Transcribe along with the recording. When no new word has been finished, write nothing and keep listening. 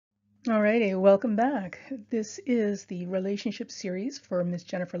Alrighty, welcome back. This is the relationship series for Miss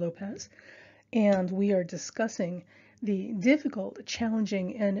Jennifer Lopez, and we are discussing the difficult,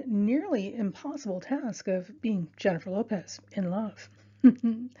 challenging, and nearly impossible task of being Jennifer Lopez in love.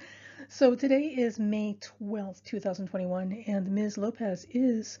 So today is May 12th, 2021, and Ms. Lopez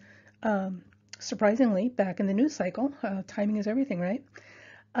is surprisingly back in the news cycle. Timing is everything, right?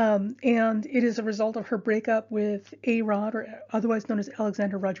 And it is a result of her breakup with A-Rod, or otherwise known as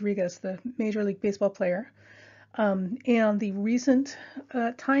Alexander Rodriguez, the Major League Baseball player, and the recent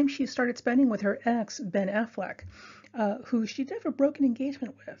time she started spending with her ex, Ben Affleck, who she did have a broken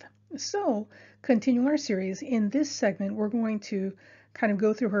engagement with. So, continuing our series, in this segment, we're going to kind of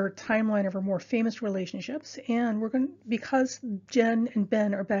go through her timeline of her more famous relationships, and we're going to, because Jen and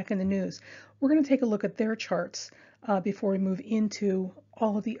Ben are back in the news, we're going to take a look at their charts before we move into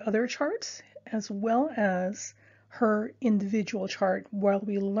all of the other charts, as well as her individual chart, while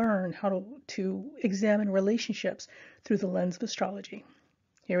we learn how to examine relationships through the lens of astrology.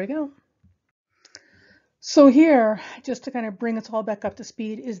 Here we go. So here, just to kind of bring us all back up to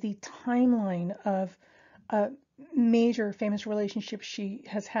speed, is the timeline of major famous relationships she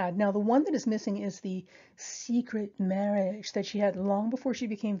has had. Now, the one that is missing is the secret marriage that she had long before she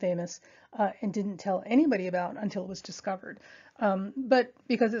became famous and didn't tell anybody about until it was discovered. But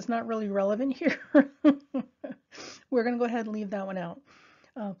because it's not really relevant here, we're going to go ahead and leave that one out.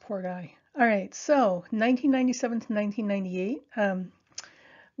 Poor guy. All right, so 1997 to 1998.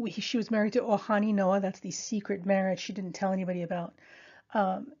 She was married to Ohani Noah. That's the secret marriage she didn't tell anybody about.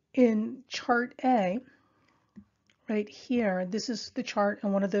 In chart A, right here, this is the chart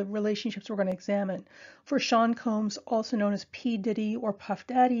and one of the relationships we're going to examine. For Sean Combs, also known as P. Diddy or Puff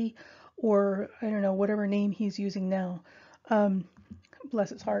Daddy, or I don't know, whatever name he's using now.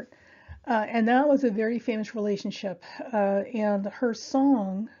 Bless his heart. And that was a very famous relationship. And her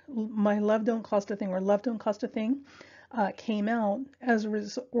song, My Love Don't Cost a Thing, or Love Don't Cost a Thing, came out as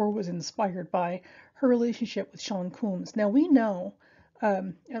or was inspired by her relationship with Sean Coombs. Now we know,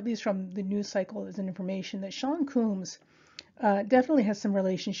 at least from the news cycle as an information, that Sean Coombs definitely has some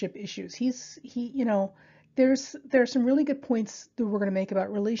relationship issues. There's some really good points that we're going to make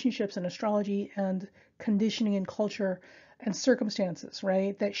about relationships and astrology and conditioning and culture and circumstances,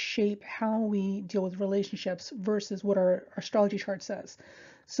 right, that shape how we deal with relationships versus what our astrology chart says.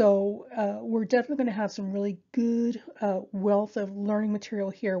 So we're definitely going to have some really good wealth of learning material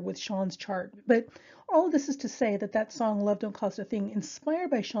here with Sean's chart. But all of this is to say that that song, Love Don't Cost a Thing,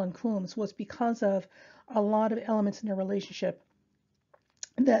 inspired by Sean Coombs, was because of a lot of elements in their relationship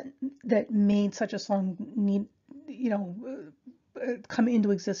that made such a song need, come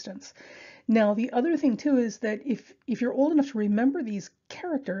into existence. Now, the other thing too is that if you're old enough to remember these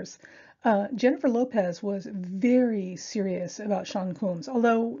characters, Jennifer Lopez was very serious about Sean Combs.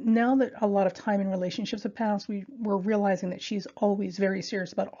 Although now that a lot of time in relationships have passed, we're realizing that she's always very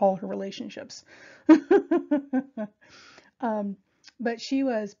serious about all her relationships. But she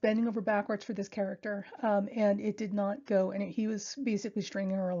was bending over backwards for this character, and it did not go, and he was basically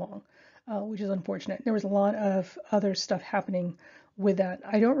stringing her along, which is unfortunate. There was a lot of other stuff happening with that.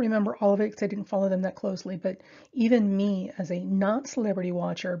 I don't remember all of it because I didn't follow them that closely, but even me as a not celebrity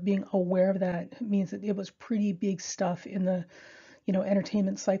watcher, being aware of that means that it was pretty big stuff in the,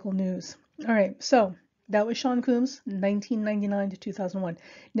 entertainment cycle news. All right, so that was Sean Coombs, 1999 to 2001.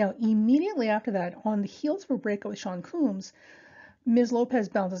 Now, immediately after that, on the heels of her breakup with Sean Coombs, Ms. Lopez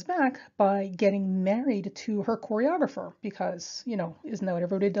bounces back by getting married to her choreographer because, isn't that what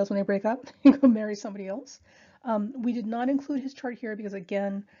everybody does when they break up? You go marry somebody else. We did not include his chart here because,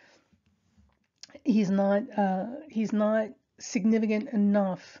 again, he's not significant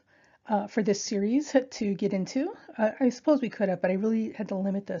enough for this series to get into. I suppose we could have, but I really had to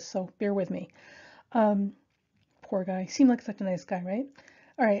limit this, so bear with me. Poor guy. Seemed like such a nice guy, right?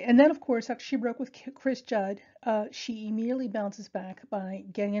 All right, and then of course, after she broke with Chris Judd, she immediately bounces back by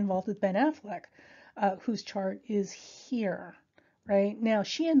getting involved with Ben Affleck, whose chart is here, right? Now,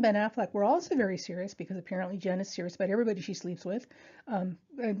 she and Ben Affleck were also very serious because apparently Jen is serious about everybody she sleeps with.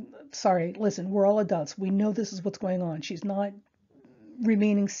 Sorry, listen, we're all adults. We know this is what's going on. She's not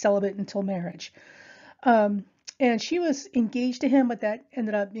remaining celibate until marriage. And she was engaged to him, but that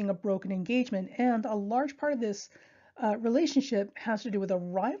ended up being a broken engagement. And a large part of this relationship has to do with a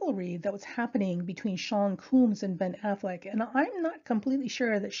rivalry that was happening between Sean Coombs and Ben Affleck. And I'm not completely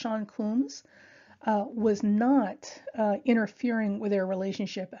sure that Sean Coombs was not interfering with their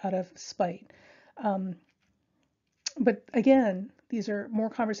relationship out of spite. But again, these are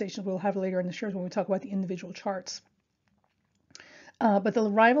more conversations we'll have later in the show when we talk about the individual charts. But the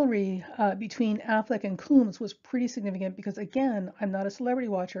rivalry between Affleck and Coombs was pretty significant because, again, I'm not a celebrity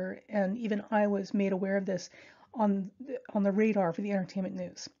watcher, and even I was made aware of this on the radar for the entertainment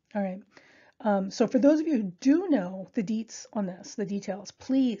news. All right. So for those of you who do know the deets on this, the details,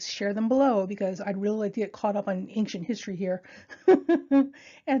 please share them below because I'd really like to get caught up on ancient history here.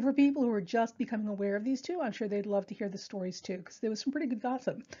 And for people who are just becoming aware of these two, I'm sure they'd love to hear the stories too because there was some pretty good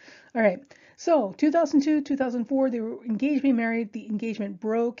gossip. All right, so 2002, 2004, they were engaged, being married. The engagement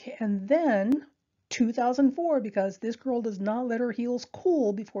broke, and then 2004, because this girl does not let her heels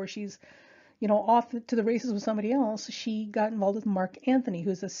cool before she's off to the races with somebody else, she got involved with Mark Anthony,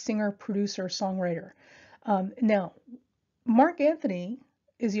 who's a singer, producer, songwriter. Now, Mark Anthony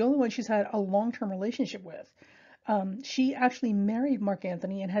is the only one she's had a long-term relationship with. She actually married Mark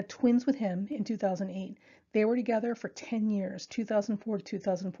Anthony and had twins with him in 2008. They were together for 10 years, 2004 to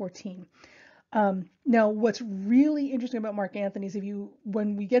 2014. Now, what's really interesting about Mark Anthony is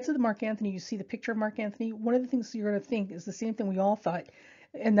when we get to the Mark Anthony, you see the picture of Mark Anthony, one of the things you're going to think is the same thing we all thought,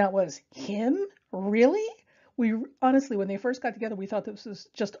 and that was him? Really? We honestly, when they first got together, we thought this was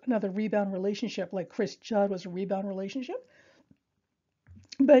just another rebound relationship, like Chris Judd was a rebound relationship.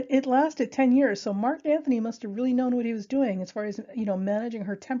 But it lasted 10 years, so Mark Anthony must have really known what he was doing as far as, managing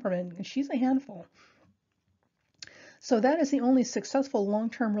her temperament, and she's a handful. So that is the only successful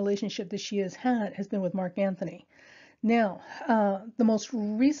long-term relationship that she has had, has been with Mark Anthony. Now, the most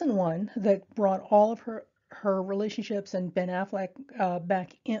recent one that brought all of her relationships and Ben Affleck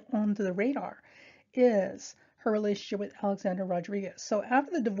back onto the radar is her relationship with Alexander Rodriguez. So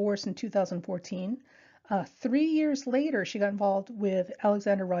after the divorce in 2014, 3 years later, she got involved with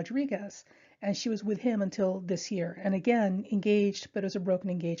Alexander Rodriguez, and she was with him until this year. And again, engaged, but it was a broken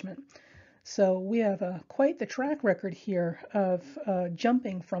engagement. So we have quite the track record here of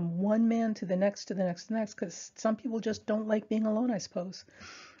jumping from one man to the next, to the next, to the next, because some people just don't like being alone, I suppose.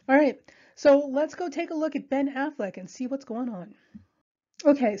 All right, so let's go take a look at Ben Affleck and see what's going on.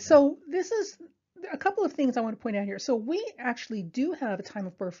 Okay, so this is a couple of things I want to point out here. So we actually do have a time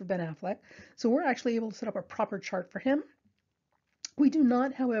of birth for Ben Affleck, so we're actually able to set up a proper chart for him. We do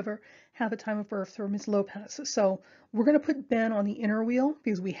not, however, have a time of birth for Ms. Lopez. So we're going to put Ben on the inner wheel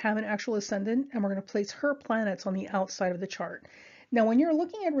because we have an actual ascendant, and we're going to place her planets on the outside of the chart. Now, when you're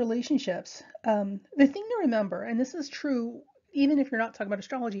looking at relationships, the thing to remember, and this is true even if you're not talking about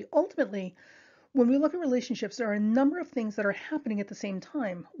astrology, ultimately, when we look at relationships, there are a number of things that are happening at the same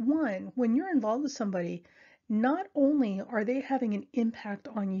time. One, when you're involved with somebody, not only are they having an impact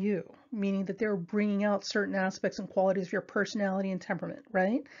on you, meaning that they're bringing out certain aspects and qualities of your personality and temperament,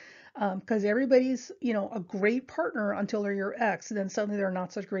 right? Because everybody's, a great partner until they're your ex, and then suddenly they're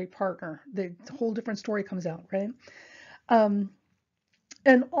not such a great partner. The whole different story comes out, right?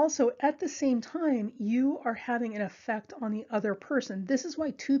 And also, at the same time, you are having an effect on the other person. This is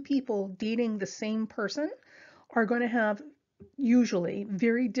why two people dating the same person are going to have usually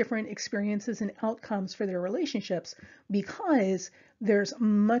very different experiences and outcomes for their relationships because there's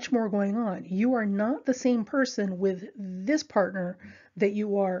much more going on. You are not the same person with this partner that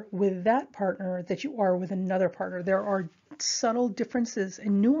you are with that partner that you are with another partner. There are subtle differences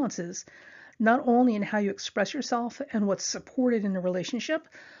and nuances, not only in how you express yourself and what's supported in a relationship,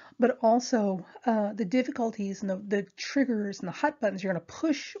 but also the difficulties and the triggers and the hot buttons you're going to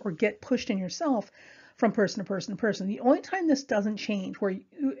push or get pushed in yourself from person to person to person. The only time this doesn't change,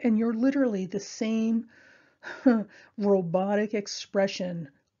 and you're literally the same robotic expression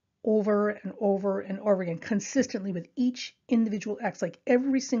over and over and over again, consistently with each individual ex, like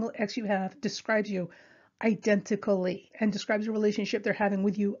every single ex you have describes you identically and describes the relationship they're having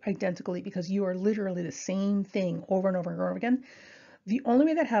with you identically because you are literally the same thing over and over and over again. The only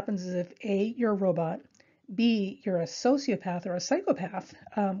way that happens is if A, you're a robot, B, you're a sociopath or a psychopath,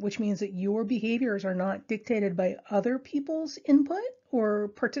 which means that your behaviors are not dictated by other people's input or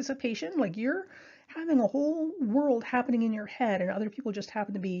participation. Like you're having a whole world happening in your head and other people just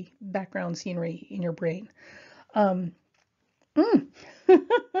happen to be background scenery in your brain.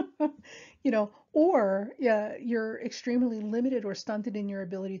 Or you're extremely limited or stunted in your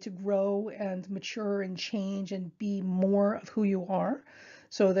ability to grow and mature and change and be more of who you are,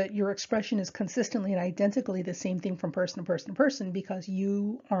 so that your expression is consistently and identically the same thing from person to person to person because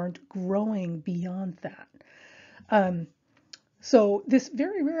you aren't growing beyond that. So this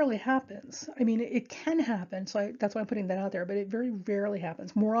very rarely happens. I mean, it can happen, so that's why I'm putting that out there, but it very rarely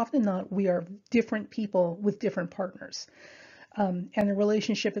happens. More often than not, we are different people with different partners. And the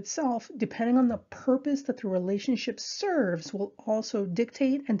relationship itself, depending on the purpose that the relationship serves, will also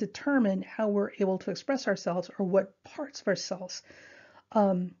dictate and determine how we're able to express ourselves or what parts of ourselves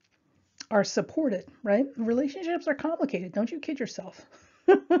are supported, right? Relationships are complicated. Don't you kid yourself.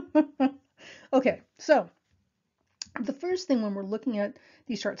 Okay, so the first thing when we're looking at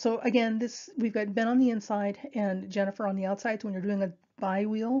these charts, so again, we've got Ben on the inside and Jennifer on the outside. So when you're doing a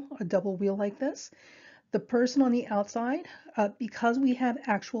bi-wheel, a double wheel like this, the person on the outside, because we have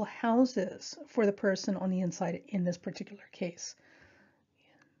actual houses for the person on the inside in this particular case,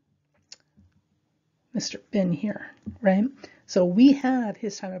 Mr. Ben here, right? So we have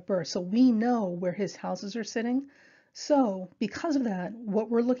his time of birth, so we know where his houses are sitting. So because of that, what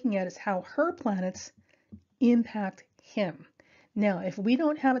we're looking at is how her planets impact him. Now, if we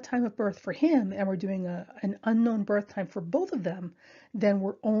don't have a time of birth for him and we're doing an unknown birth time for both of them, then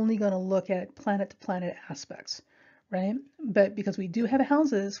we're only going to look at planet-to-planet aspects, right? But because we do have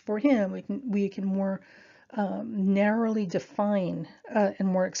houses for him, we can more narrowly define and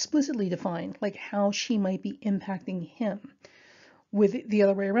more explicitly define like how she might be impacting him. With the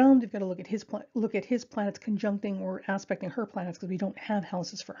other way around, you've got to look at his planets conjuncting or aspecting her planets because we don't have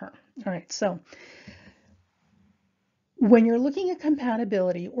houses for her. All right, so when you're looking at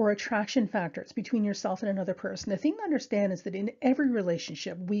compatibility or attraction factors between yourself and another person, the thing to understand is that in every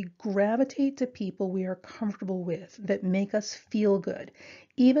relationship, we gravitate to people we are comfortable with that make us feel good.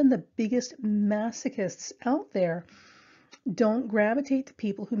 Even the biggest masochists out there don't gravitate to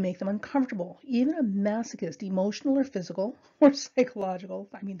people who make them uncomfortable. Even a masochist, emotional or physical or psychological,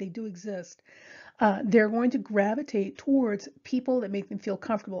 I mean, they do exist. They're going to gravitate towards people that make them feel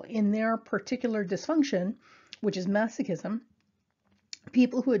comfortable in their particular dysfunction, which is masochism.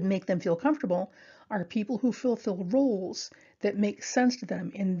 People who would make them feel comfortable are people who fulfill roles that make sense to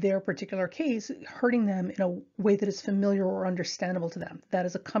them in their particular case, hurting them in a way that is familiar or understandable to them. That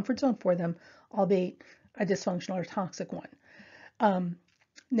is a comfort zone for them, albeit a dysfunctional or toxic one.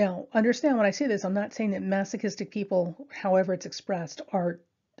 Now, understand when I say this, I'm not saying that masochistic people, however it's expressed, are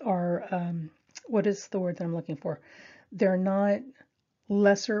what is the word that I'm looking for? They're not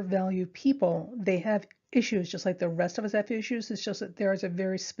lesser value people. They have issues just like the rest of us have issues. It's just that theirs are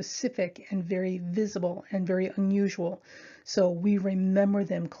very specific and very visible and very unusual. So we remember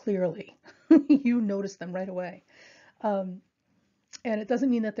them clearly. You notice them right away. And it doesn't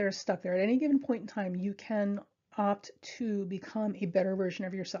mean that they're stuck there. At any given point in time, you can opt to become a better version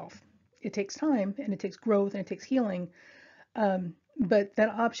of yourself. It takes time and it takes growth and it takes healing. But that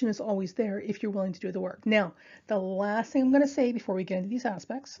option is always there if you're willing to do the work. Now, the last thing I'm going to say before we get into these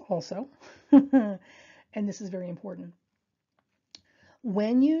aspects also, and this is very important.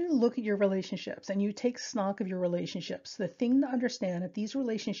 When you look at your relationships and you take stock of your relationships, the thing to understand that these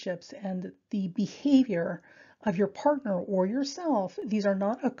relationships and the behavior of your partner or yourself, these are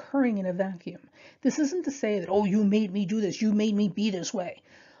not occurring in a vacuum. This isn't to say that, oh, you made me do this, you made me be this way.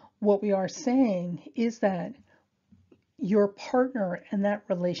 What we are saying is that your partner and that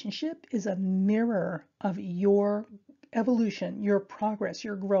relationship is a mirror of your evolution, your progress,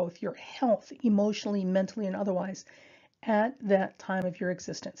 your growth, your health, emotionally, mentally, and otherwise at that time of your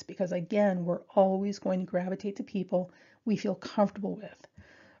existence. Because again, we're always going to gravitate to people we feel comfortable with,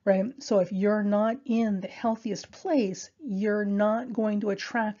 right? So if you're not in the healthiest place, you're not going to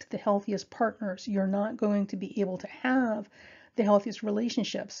attract the healthiest partners. You're not going to be able to have the healthiest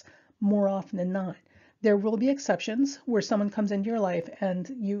relationships more often than not. There will be exceptions where someone comes into your life and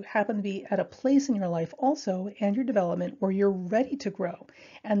you happen to be at a place in your life also and your development where you're ready to grow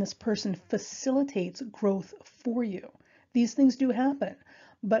and this person facilitates growth for you. These things do happen.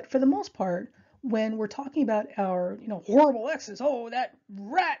 But for the most part, when we're talking about our, horrible exes, oh, that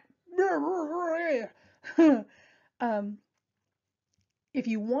rat, if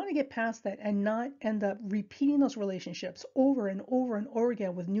you want to get past that and not end up repeating those relationships over and over and over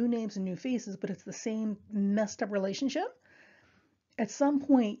again with new names and new faces, but it's the same messed up relationship, at some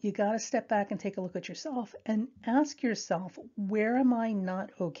point you got to step back and take a look at yourself and ask yourself, where am I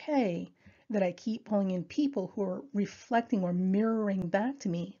not okay that I keep pulling in people who are reflecting or mirroring back to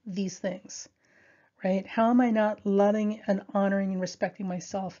me these things, right? How am I not loving and honoring and respecting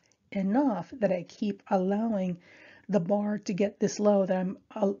myself enough that I keep allowing the bar to get this low, that I'm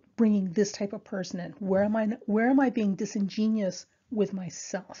bringing this type of person in? Where am I being disingenuous with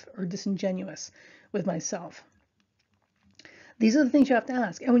myself or disingenuous with myself? These are the things you have to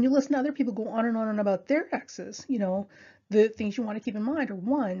ask. And when you listen to other people go on and about their exes, the things you want to keep in mind are,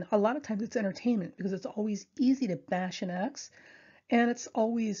 one, a lot of times it's entertainment because it's always easy to bash an ex, and it's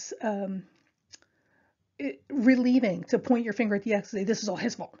always relieving to point your finger at the ex and say, this is all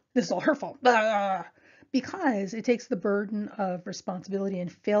his fault, this is all her fault, because it takes the burden of responsibility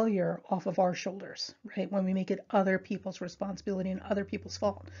and failure off of our shoulders, right? When we make it other people's responsibility and other people's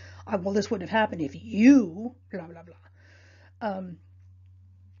fault. Well, this wouldn't have happened if you, blah, blah, blah.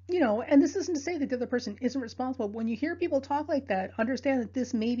 And this isn't to say that the other person isn't responsible. When you hear people talk like that, understand that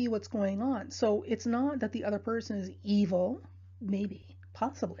this may be what's going on. So it's not that the other person is evil, maybe,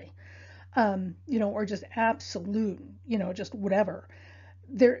 possibly, or just absolute, just whatever.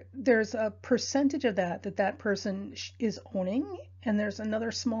 There's a percentage of that person is owning, and there's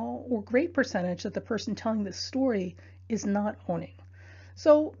another small or great percentage that the person telling this story is not owning.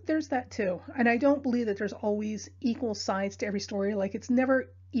 So there's that too. And I don't believe that there's always equal sides to every story. Like, it's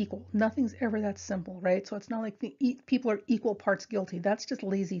never equal. Nothing's ever that simple, right? So it's not like people are equal parts guilty. That's just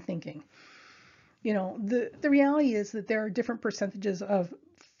lazy thinking. The reality is that there are different percentages of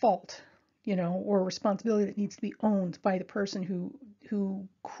fault, or responsibility that needs to be owned by the person who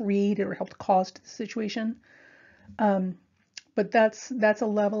created or helped cause the situation. But that's a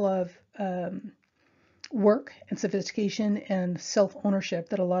level of work and sophistication and self-ownership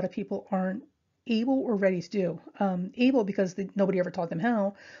that a lot of people aren't able or ready to do. Able because nobody ever taught them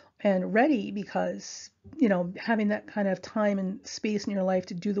how, and ready because, having that kind of time and space in your life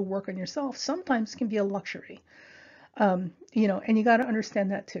to do the work on yourself sometimes can be a luxury. And you got to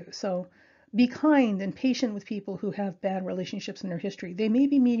understand that too. So be kind and patient with people who have bad relationships in their history. They may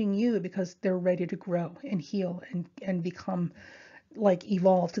be meeting you because they're ready to grow and heal and become, like,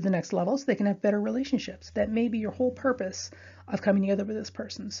 evolve to the next level so they can have better relationships. That may be your whole purpose of coming together with this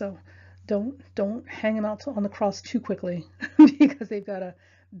person. So don't hang them out on the cross too quickly because they've got a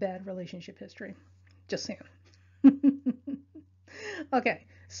bad relationship history. Just saying. Okay,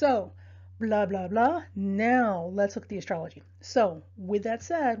 so blah, blah, blah. Now let's look at the astrology. So with that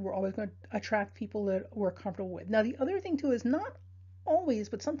said, we're always going to attract people that we're comfortable with. Now, the other thing too is not always,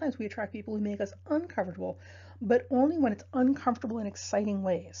 but sometimes we attract people who make us uncomfortable, but only when it's uncomfortable in exciting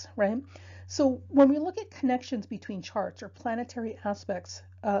ways, right? So when we look at connections between charts or planetary aspects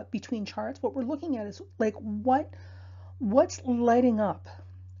between charts, what we're looking at is like what's lighting up,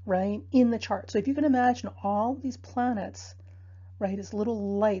 right, in the chart. So if you can imagine all these planets, right, as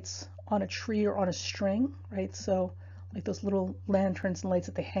little lights on a tree or on a string, right? So like those little lanterns and lights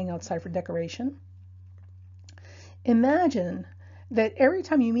that they hang outside for decoration. Imagine that every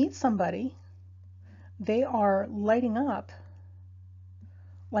time you meet somebody, they are lighting up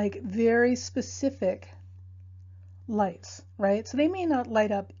like very specific lights, right? So they may not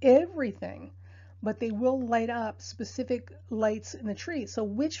light up everything, but they will light up specific lights in the tree. So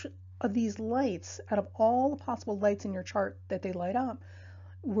which of these lights, out of all the possible lights in your chart that they light up,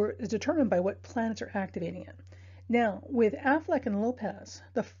 is determined by what planets are activating it. Now, with Affleck and Lopez,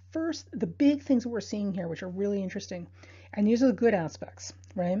 the big things that we're seeing here, which are really interesting, and these are the good aspects,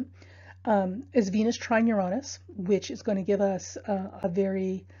 right, is Venus trine Uranus, which is going to give us a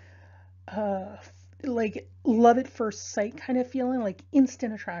very like love at first sight kind of feeling, like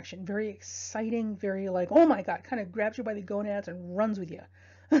instant attraction, very exciting, very like, oh my God, kind of grabs you by the gonads and runs with you.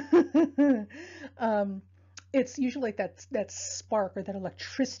 It's usually like that spark or that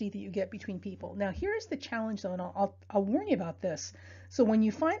electricity that you get between people. Now, here's the challenge though, and I'll warn you about this. So when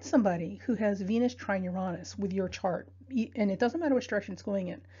you find somebody who has Venus trine Uranus with your chart, and it doesn't matter which direction it's going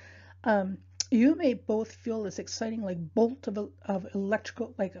in, you may both feel this exciting like bolt of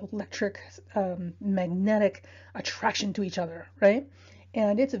electric magnetic attraction to each other, right?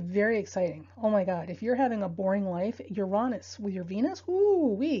 And it's very exciting. Oh my God, if you're having a boring life, Uranus with your Venus,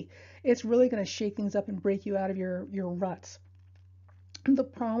 ooh wee, it's really going to shake things up and break you out of your ruts. The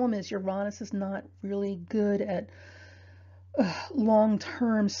problem is Uranus is not really good at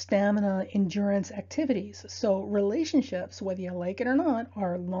long-term stamina endurance activities. So relationships, whether you like it or not,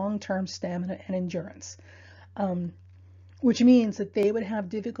 are long-term stamina and endurance, which means that they would have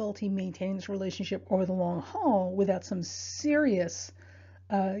difficulty maintaining this relationship over the long haul without some serious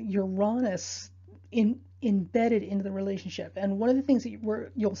Uranus embedded into the relationship. And one of the things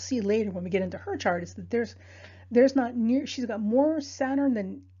that you'll see later when we get into her chart is that there's not near, she's got more Saturn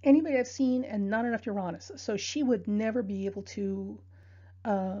than anybody I've seen and not enough Uranus. So she would never be able to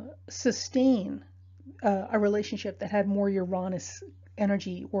sustain a relationship that had more Uranus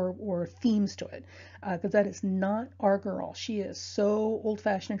energy or themes to it, because that is not our girl. She is so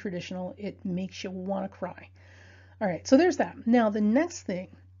old-fashioned and traditional, it makes you want to cry. All right, so there's that. Now, the next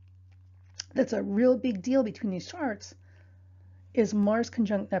thing that's a real big deal between these charts is Mars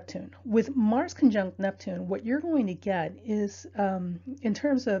conjunct Neptune. With Mars conjunct Neptune, what you're going to get is, in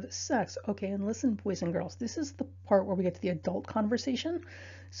terms of sex, okay, and listen, boys and girls, this is the part where we get to the adult conversation.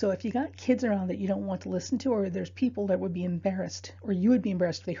 So if you got kids around that you don't want to listen to, or there's people that would be embarrassed, or you would be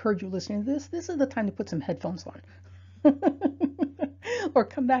embarrassed if they heard you listening to this is the time to put some headphones on. Or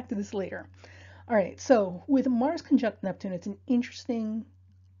come back to this later. All right, so with Mars conjunct Neptune, it's an interesting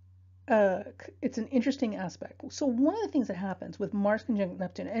it's an interesting aspect. So one of the things that happens with Mars conjunct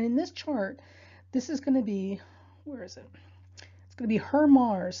Neptune, and in this chart, this is going to be, where is it? It's going to be her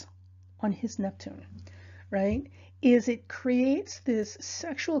Mars on his Neptune, right? Is it creates this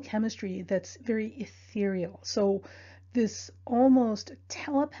sexual chemistry that's very ethereal. So this almost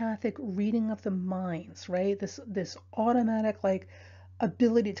telepathic reading of the minds, right? This automatic like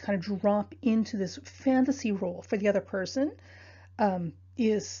ability to kind of drop into this fantasy role for the other person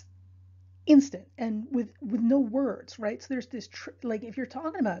is instant and with no words, right? So there's this like if you're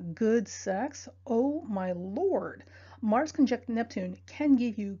talking about good sex, oh my lord, Mars conjunct Neptune can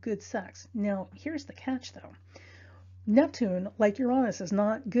give you good sex. Now here's the catch though. Neptune, like Uranus, is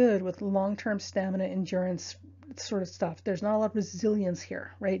not good with long-term stamina, endurance sort of stuff. There's not a lot of resilience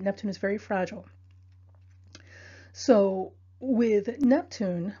here, right? Neptune is very fragile. So with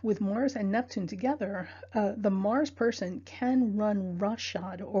Neptune, with Mars and Neptune together, the Mars person can run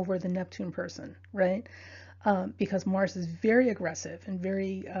roughshod over the Neptune person, right? Because Mars is very aggressive and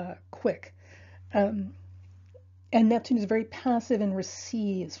very quick. And Neptune is very passive and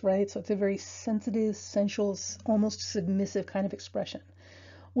receives, right? So it's a very sensitive, sensual, almost submissive kind of expression.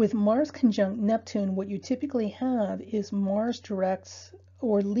 With Mars conjunct Neptune, what you typically have is Mars directs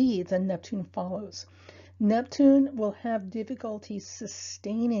or leads and Neptune follows. Neptune will have difficulty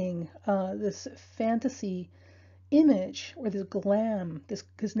sustaining this fantasy image or this glam, this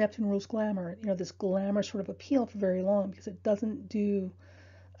because Neptune rules glamour, this glamour sort of appeal for very long because it doesn't do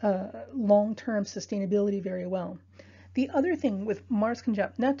long-term sustainability very well. The other thing with Mars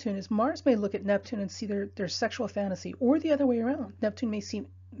conjunct Neptune is Mars may look at Neptune and see their sexual fantasy, or the other way around. Neptune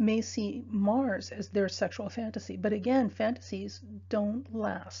may see Mars as their sexual fantasy, but again, fantasies don't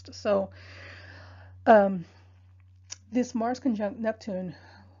last. So this Mars conjunct Neptune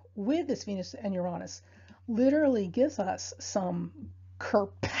with this Venus and Uranus literally gives us some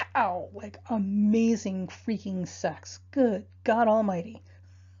kerpow, like amazing freaking sex. Good God Almighty.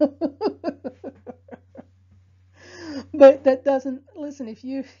 But that doesn't, listen, if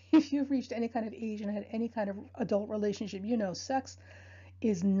you've reached any kind of age and had any kind of adult relationship, sex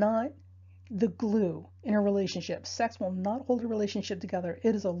is not the glue in a relationship. Sex will not hold a relationship together.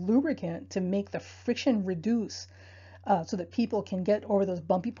 It is a lubricant to make the friction reduce so that people can get over those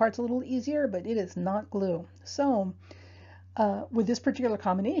bumpy parts a little easier, but it is not glue. So with this particular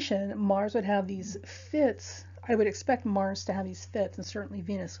combination, Mars would have these fits. I would expect Mars to have these fits, and certainly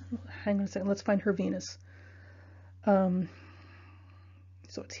Venus. Hang on a second, let's find her Venus. So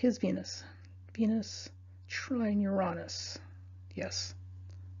it's his Venus. Venus trine Uranus. Yes.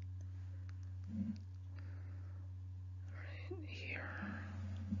 Right here.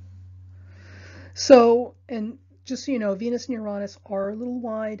 So, and just so you know, Venus and Uranus are a little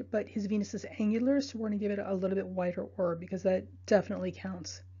wide, but his Venus is angular, so we're going to give it a little bit wider orb because that definitely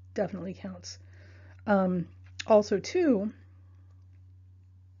counts. Definitely counts. Also, too,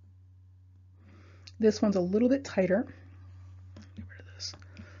 this one's a little bit tighter. Get rid of this.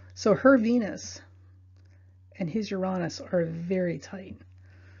 So her Venus and his Uranus are very tight.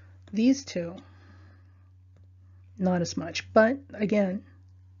 These two, not as much. But again,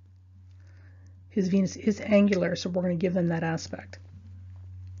 his Venus is angular, so we're going to give them that aspect.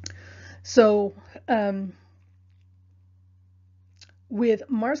 So with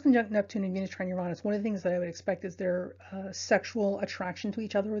Mars conjunct Neptune and Venus trine Uranus, one of the things that I would expect is their sexual attraction to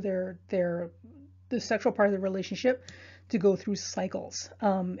each other, the sexual part of the relationship to go through cycles,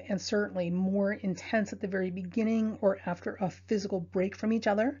 and certainly more intense at the very beginning or after a physical break from each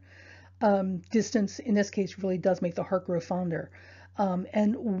other. Distance, in this case, really does make the heart grow fonder.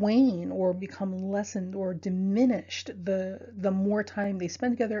 And wane or become lessened or diminished the more time they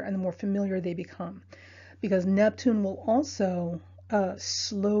spend together and the more familiar they become. Because Neptune will also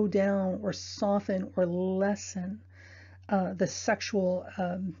slow down or soften or lessen the sexual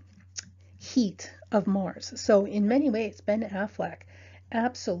heat of Mars. So in many ways, Ben Affleck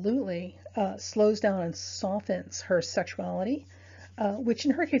absolutely slows down and softens her sexuality, which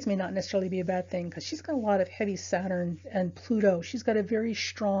in her case may not necessarily be a bad thing because she's got a lot of heavy Saturn and Pluto. She's got a very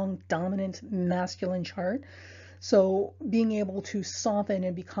strong, dominant, masculine chart. So being able to soften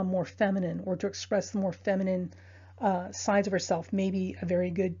and become more feminine or to express the more feminine sides of herself may be a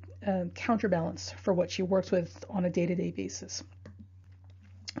very good counterbalance for what she works with on a day-to-day basis.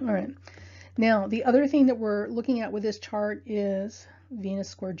 All right. Now, the other thing that we're looking at with this chart is Venus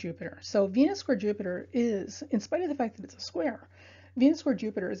square Jupiter. So Venus square Jupiter is, in spite of the fact that it's a square, Venus square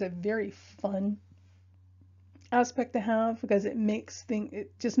Jupiter is a very fun aspect to have because it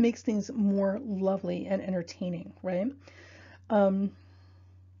just makes things more lovely and entertaining, right? Hold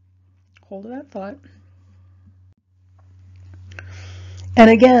that thought. And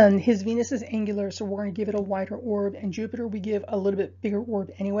again, his Venus is angular, so we're going to give it a wider orb, and Jupiter we give a little bit bigger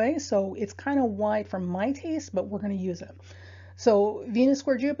orb anyway, so it's kind of wide for my taste, but we're going to use it. So Venus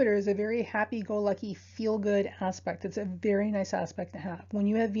square Jupiter is a very happy-go-lucky, feel-good aspect. It's a very nice aspect to have. When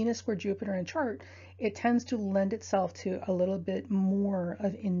you have Venus square Jupiter in a chart, it tends to lend itself to a little bit more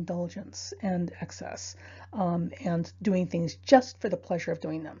of indulgence and excess, and doing things just for the pleasure of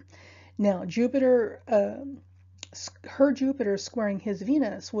doing them. Now, Jupiter, her Jupiter squaring his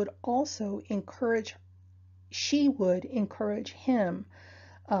Venus would also encourage, she would encourage him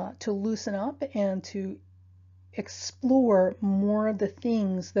to loosen up and to explore more of the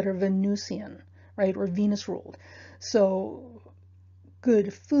things that are Venusian, right, or Venus ruled. So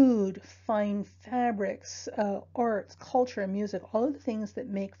good food, fine fabrics, arts, culture, music, all of the things that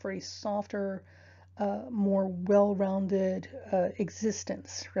make for a softer, more well-rounded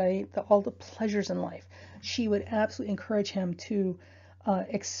existence, right? All the pleasures in life. She would absolutely encourage him to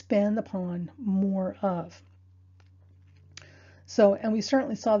expand upon more of. So, and we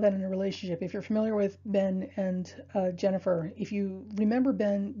certainly saw that in a relationship. If you're familiar with Ben and Jennifer, if you remember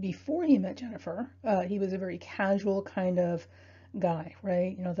Ben before he met Jennifer, he was a very casual kind of guy,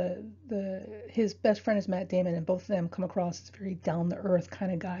 right? You know, his best friend is Matt Damon, and both of them come across as very down the earth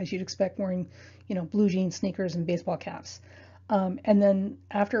kind of guys you'd expect wearing, you know, blue jeans, sneakers, and baseball caps. And then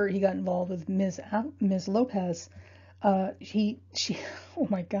after he got involved with Ms. Lopez, she, oh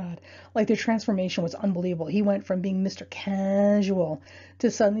my God, like the transformation was unbelievable. He went from being Mr. Casual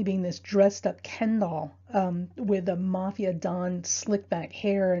to suddenly being this dressed up Ken doll, with a mafia Don slick back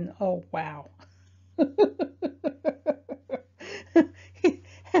hair, and oh wow.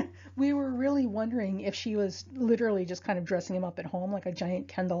 We were really wondering if she was literally just kind of dressing him up at home like a giant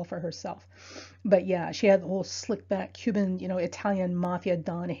Ken doll for herself. But yeah, she had the whole slick back Cuban, you know, Italian mafia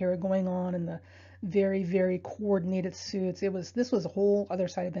Don hair going on, and the very, very coordinated suits. This was a whole other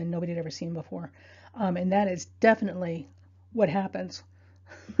side of Ben nobody had ever seen before. And that is definitely what happens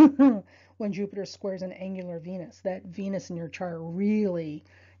when Jupiter squares an angular Venus. That Venus in your chart really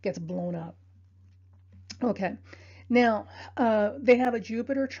gets blown up. Okay. Now, they have a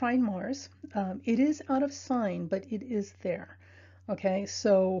Jupiter trine Mars. It is out of sign, but it is there. Okay,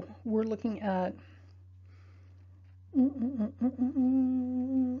 so we're looking at,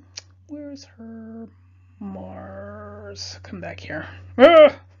 where's her Mars? Come back here.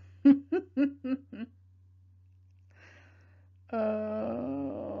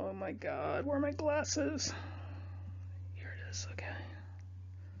 Oh my God, where are my glasses? Here it is, okay.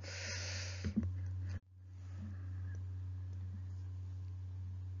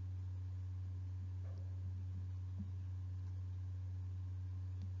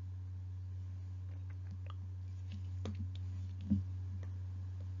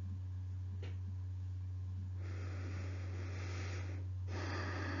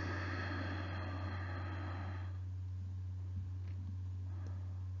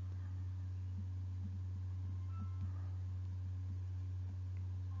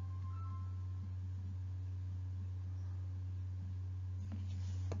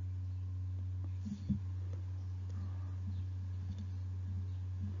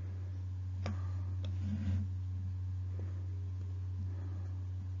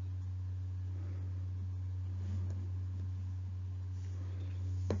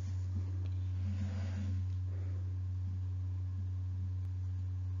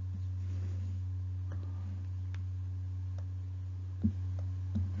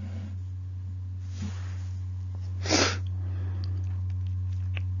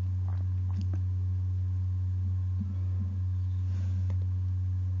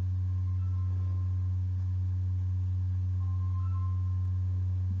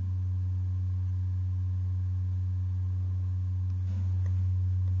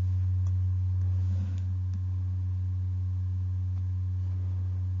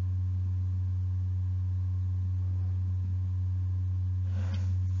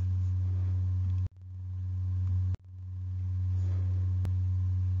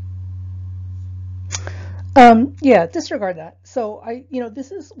 Yeah, disregard that. So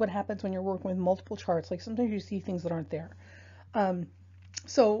this is what happens when you're working with multiple charts. Like sometimes you see things that aren't there. Um,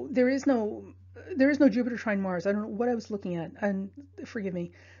 so there is no Jupiter trine Mars. I don't know what I was looking at, and forgive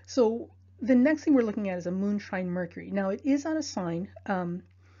me. So the next thing we're looking at is a moon trine Mercury. Now it is out of sign,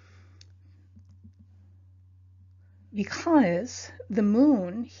 because the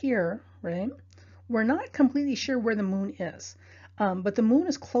moon here, right? We're not completely sure where the moon is, but the moon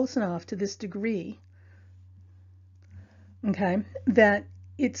is close enough to this degree, okay, that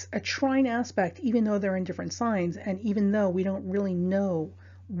it's a trine aspect, even though they're in different signs, and even though we don't really know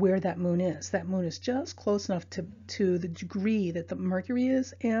where that moon is. That moon is just close enough to the degree that the Mercury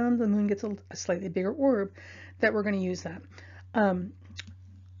is, and the moon gets a slightly bigger orb, that we're going to use that.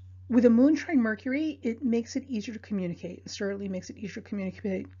 With a moon trine Mercury, it makes it easier to communicate. It certainly makes it easier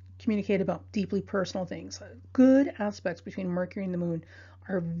to communicate about deeply personal things. Good aspects between Mercury and the moon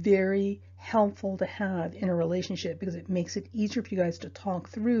are very helpful to have in a relationship because it makes it easier for you guys to talk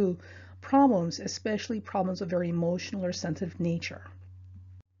through problems, especially problems of very emotional or sensitive nature.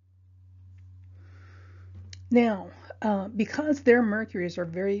 Now, because their Mercuries are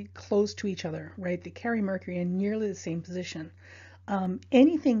very close to each other, right? They carry Mercury in nearly the same position.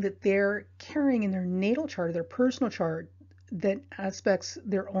 Anything that they're carrying in their natal chart or their personal chart that aspects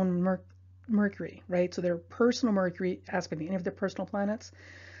their own Mercury, right? So their personal Mercury aspecting any of their personal planets,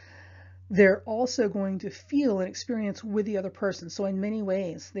 they're also going to feel and experience with the other person. So in many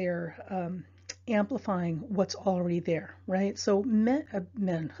ways, they're amplifying what's already there, right? So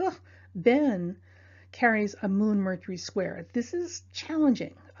Ben carries a moon Mercury square. This is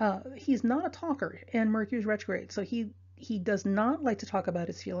challenging. He's not a talker, and Mercury's retrograde, so he does not like to talk about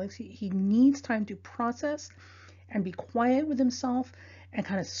his feelings. He needs time to process and be quiet with himself and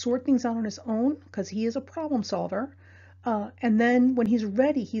kind of sort things out on his own because he is a problem solver. And then when he's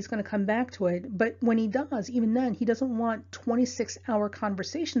ready, he's going to come back to it. But when he does, even then, he doesn't want 26-hour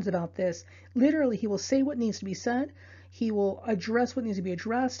conversations about this. Literally, he will say what needs to be said. He will address what needs to be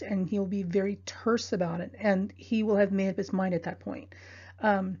addressed, and he'll be very terse about it. And he will have made up his mind at that point.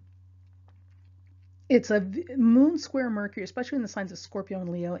 It's a moon square Mercury, especially in the signs of Scorpio and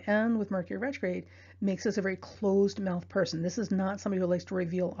Leo, and with Mercury retrograde, makes us a very closed mouth person. This is not somebody who likes to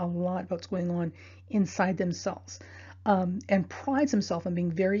reveal a lot about what's going on inside themselves. And prides himself on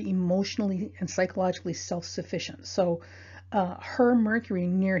being very emotionally and psychologically self-sufficient. So her Mercury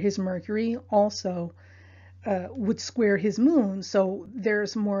near his Mercury also would square his moon. So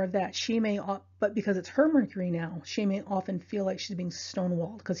there's more of that. She may, but because it's her Mercury now, she may often feel like she's being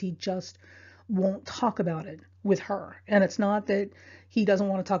stonewalled because he just won't talk about it with her. And it's not that he doesn't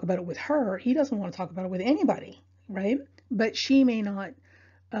want to talk about it with her. He doesn't want to talk about it with anybody, right? But she may not.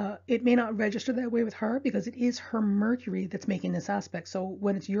 It may not register that way with her because it is her Mercury that's making this aspect. So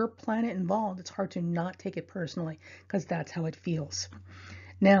when it's your planet involved, it's hard to not take it personally because that's how it feels.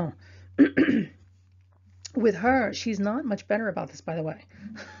 Now, with her, she's not much better about this, by the way.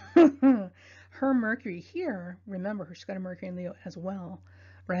 Her Mercury here, remember, she's got a Mercury in Leo as well,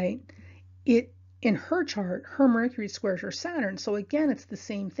 right? In her chart, her Mercury squares her Saturn. So again, it's the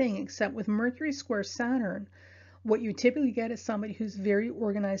same thing, except with Mercury square Saturn, what you typically get is somebody who's very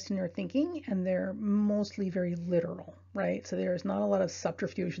organized in their thinking, and they're mostly very literal, right? So there's not a lot of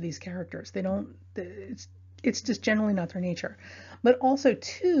subterfuge with these characters. They don't, it's just generally not their nature. But also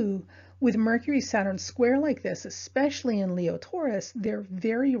too, with Mercury Saturn square like this, especially in Leo Taurus, they're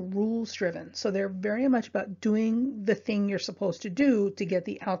very rules driven. So they're very much about doing the thing you're supposed to do to get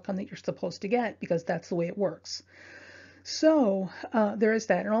the outcome that you're supposed to get, because that's the way it works. So there is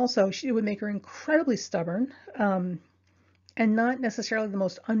that. And also, it would make her incredibly stubborn and not necessarily the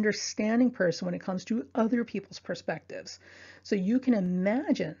most understanding person when it comes to other people's perspectives. So you can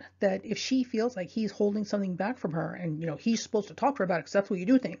imagine that if she feels like he's holding something back from her, and he's supposed to talk to her about it because that's the way you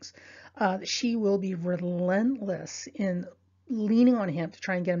do things, she will be relentless in leaning on him to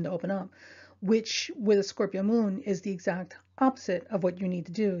try and get him to open up, which with a Scorpio moon is the exact opposite of what you need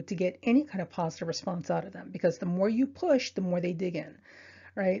to do to get any kind of positive response out of them, because the more you push, the more they dig in,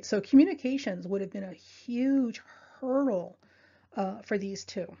 right? So communications would have been a huge hurdle for these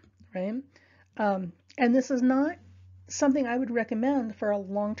two, right? And this is not something I would recommend for a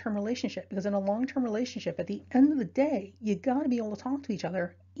long-term relationship, because in a long-term relationship, at the end of the day, you got to be able to talk to each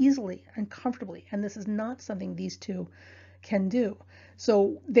other easily and comfortably, and this is not something these two can do.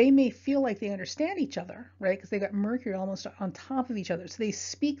 So they may feel like they understand each other, right? Because they got Mercury almost on top of each other. So they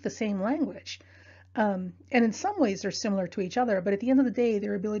speak the same language. And in some ways they're similar to each other, but at the end of the day,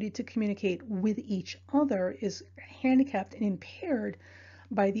 their ability to communicate with each other is handicapped and impaired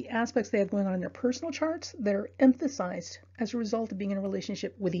by the aspects they have going on in their personal charts that are emphasized as a result of being in a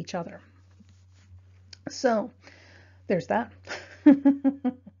relationship with each other. So there's that.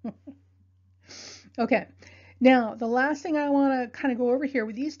 Okay. Now, the last thing I want to kind of go over here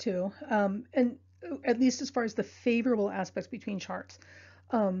with these two, and at least as far as the favorable aspects between charts,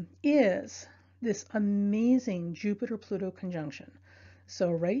 is this amazing Jupiter-Pluto conjunction.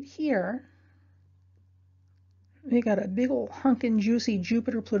 So right here, we got a big old hunkin' juicy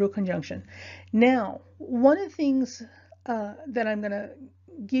Jupiter-Pluto conjunction. Now, one of the things that I'm going to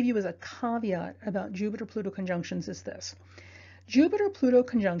give you as a caveat about Jupiter-Pluto conjunctions is this. Jupiter-Pluto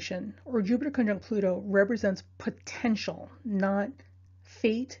conjunction, or Jupiter conjunct Pluto, represents potential, not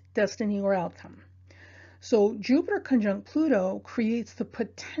fate, destiny, or outcome. So Jupiter conjunct Pluto creates the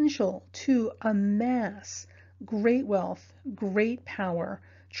potential to amass great wealth, great power,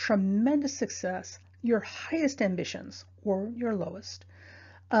 tremendous success, your highest ambitions or your lowest.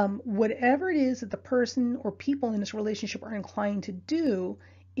 Whatever it is that the person or people in this relationship are inclined to do,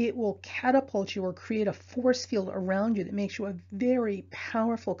 it will catapult you or create a force field around you that makes you a very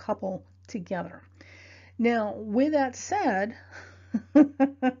powerful couple together. Now, with that said,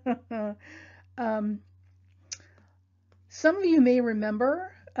 um, some of you may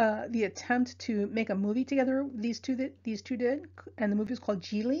remember the attempt to make a movie together. These two did, and the movie is called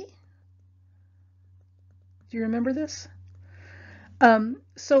Geely. Do you remember this?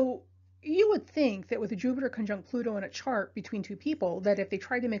 So you would think that with a Jupiter conjunct Pluto in a chart between two people, that if they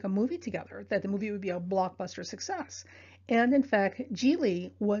tried to make a movie together, that the movie would be a blockbuster success. And in fact,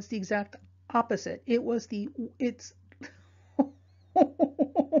 Geely was the exact opposite. It's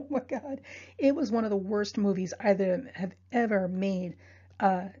oh my God, it was one of the worst movies either have ever made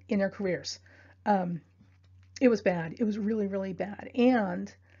in their careers. Um, it was bad. It was really, really bad.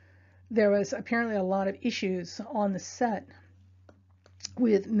 And there was apparently a lot of issues on the set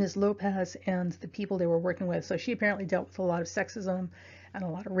with Ms. Lopez and the people they were working with. So she apparently dealt with a lot of sexism and a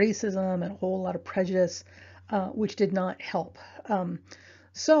lot of racism and a whole lot of prejudice, which did not help.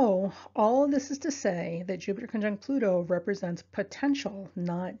 So all of this is to say that Jupiter conjunct Pluto represents potential,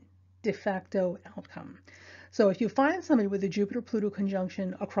 not de facto outcome. So if you find somebody with a Jupiter-Pluto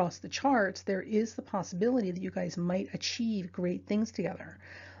conjunction across the charts, there is the possibility that you guys might achieve great things together.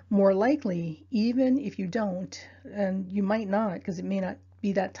 More likely, even if you don't, and you might not because it may not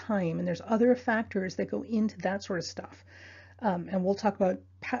be that time, and there's other factors that go into that sort of stuff. And we'll talk about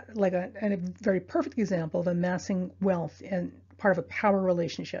like a very perfect example of amassing wealth and part of a power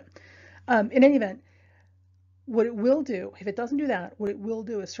relationship. In any event, what it will do, if it doesn't do that, what it will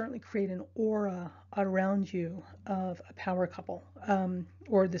do is certainly create an aura around you of a power couple,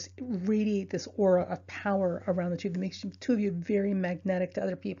 or radiate this aura of power around the two that makes the two of you very magnetic to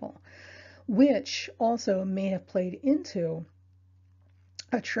other people, which also may have played into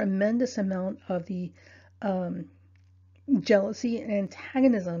a tremendous amount of the jealousy and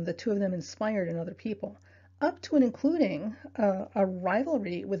antagonism the two of them inspired in other people, up to and including a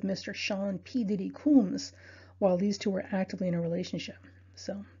rivalry with Mr. Sean P. Diddy Coombs while these two were actively in a relationship.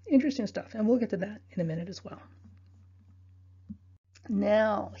 So interesting stuff, and we'll get to that in a minute as well.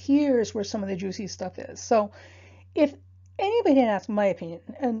 Now, here's where some of the juicy stuff is. So if anybody had asked my opinion,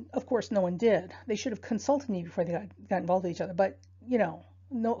 and of course no one did, they should have consulted me before they got involved with each other, but you know,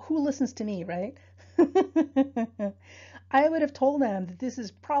 who listens to me, right? I would have told them that this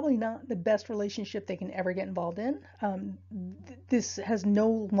is probably not the best relationship they can ever get involved in. This has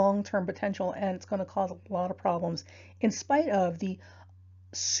no long-term potential, and it's going to cause a lot of problems in spite of the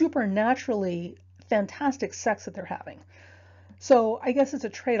supernaturally fantastic sex that they're having. So I guess it's a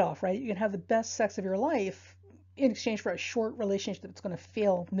trade-off, right? You can have the best sex of your life in exchange for a short relationship that's going to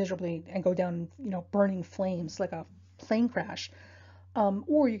fail miserably and go down, burning flames like a plane crash.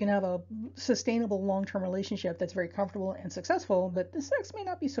 Or you can have a sustainable long-term relationship that's very comfortable and successful, but the sex may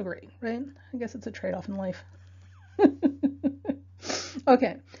not be so great, right? I guess it's a trade-off in life.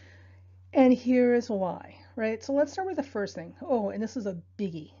 Okay, and here is why, right? So let's start with the first thing. Oh, and this is a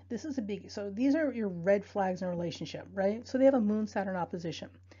biggie. This is a biggie. So these are your red flags in a relationship, right? So they have a Moon-Saturn opposition.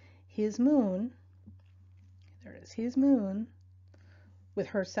 His moon, there it is, his moon with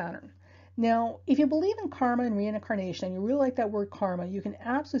her Saturn. Now, if you believe in karma and reincarnation, and you really like that word karma, you can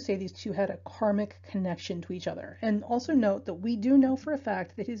absolutely say these two had a karmic connection to each other. And also note that we do know for a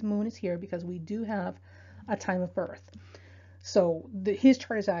fact that his moon is here because we do have a time of birth. So his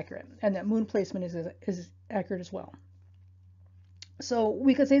chart is accurate, and that moon placement is accurate as well. So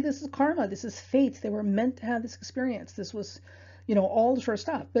we could say this is karma, this is fate. They were meant to have this experience. This was, all the sort of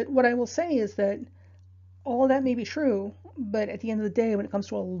stuff. But what I will say is that all of that may be true, but at the end of the day, when it comes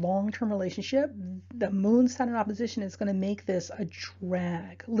to a long-term relationship, the Moon-Saturn opposition is going to make this a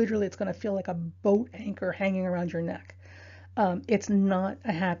drag. Literally, it's going to feel like a boat anchor hanging around your neck. It's not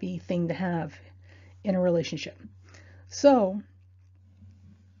a happy thing to have in a relationship. So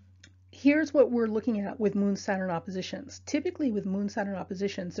here's what we're looking at with Moon-Saturn oppositions. Typically with Moon-Saturn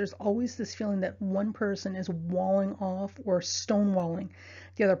oppositions, there's always this feeling that one person is walling off or stonewalling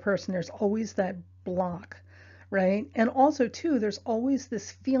the other person. There's always that block, right? And also too, there's always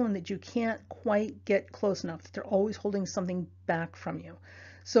this feeling that you can't quite get close enough, that they're always holding something back from you.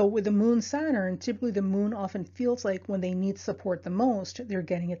 So with the Moon Saturn, typically the moon often feels like when they need support the most, they're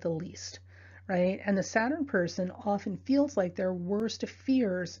getting it the least, right? And the Saturn person often feels like their worst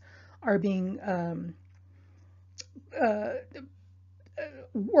fears are being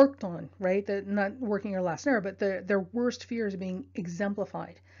worked on, right? That not working your last nerve, but their worst fears are being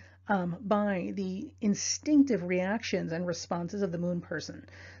exemplified by the instinctive reactions and responses of the moon person.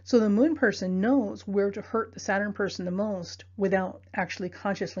 So the moon person knows where to hurt the Saturn person the most without actually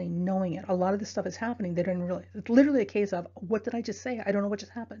consciously knowing it. A lot of this stuff is happening. They don't realize. It's literally a case of, what did I just say? I don't know what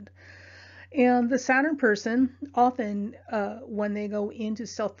just happened. And the Saturn person, often when they go into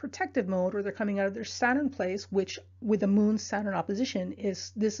self-protective mode, or they're coming out of their Saturn place, which with the moon-Saturn opposition,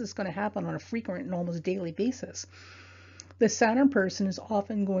 this is going to happen on a frequent and almost daily basis. The Saturn person is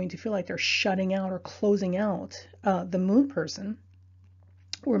often going to feel like they're shutting out or closing out the moon person,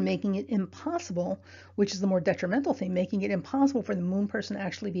 or making it impossible, which is the more detrimental thing, making it impossible for the moon person to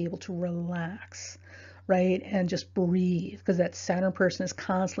actually be able to relax, right? And just breathe, because that Saturn person is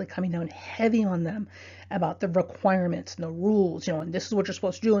constantly coming down heavy on them about the requirements and the rules, and this is what you're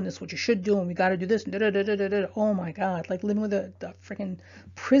supposed to do, and this is what you should do, and we got to do this, and da da da da da. Oh my God, like living with a freaking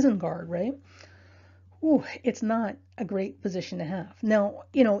prison guard, right? Ooh, it's not a great position to have. Now,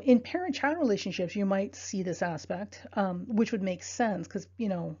 in parent-child relationships, you might see this aspect, which would make sense because,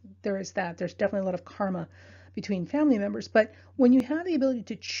 there is that. There's definitely a lot of karma between family members. But when you have the ability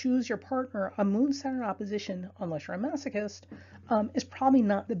to choose your partner, a Moon-Saturn opposition, unless you're a masochist, is probably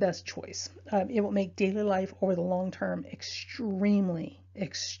not the best choice. It will make daily life over the long term extremely,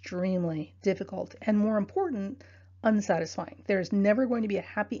 extremely difficult, and more important, unsatisfying. There's never going to be a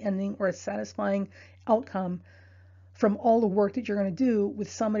happy ending or a satisfying outcome from all the work that you're going to do with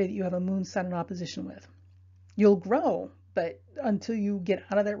somebody that you have a Moon-Saturn opposition with. You'll grow, but until you get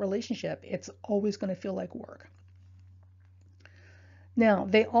out of that relationship, it's always going to feel like work. Now,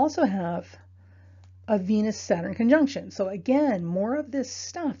 they also have a Venus-Saturn conjunction. So again, more of this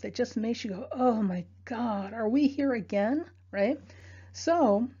stuff that just makes you go, oh my God, are we here again, right?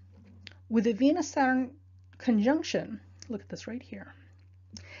 So with a Venus-Saturn conjunction, look at this right here.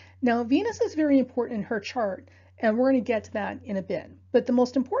 Now, Venus is very important in her chart, and we're going to get to that in a bit. But the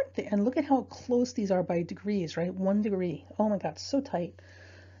most important thing, and look at how close these are by degrees, right? 1 degree. Oh my God, so tight.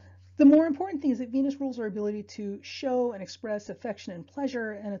 The more important thing is that Venus rules our ability to show and express affection and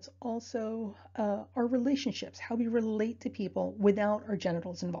pleasure, and it's also our relationships, how we relate to people without our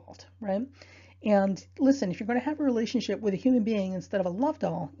genitals involved, right? And listen, if you're going to have a relationship with a human being instead of a love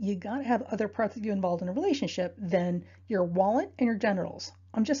doll, you got to have other parts of you involved in a relationship than your wallet and your genitals.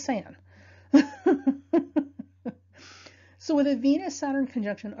 I'm just saying. So with a Venus-Saturn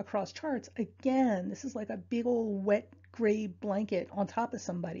conjunction across charts, again, this is like a big old wet gray blanket on top of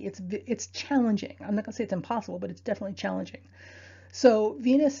somebody. It's challenging. I'm not going to say it's impossible, but it's definitely challenging. So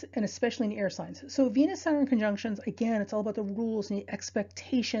Venus, and especially in the air signs. So Venus-Saturn conjunctions, again, it's all about the rules and the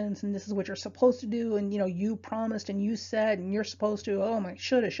expectations, and this is what you're supposed to do, and you promised and you said, and you're supposed to, oh my,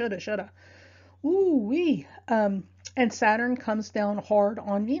 shoulda. Ooh-wee. And Saturn comes down hard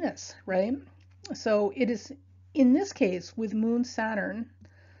on Venus, right? So it is, in this case, with Moon-Saturn,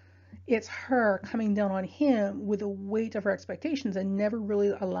 it's her coming down on him with the weight of her expectations and never really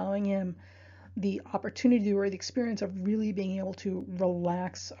allowing him the opportunity or the experience of really being able to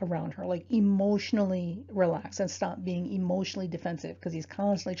relax around her, like emotionally relax and stop being emotionally defensive, because he's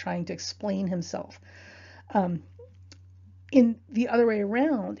constantly trying to explain himself. In the other way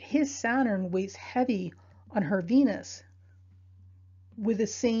around, his Saturn weighs heavy on her Venus with the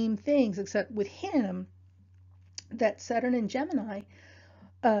same things, except with him, that Saturn in Gemini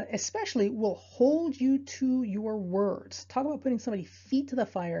especially will hold you to your words. Talk about putting somebody's feet to the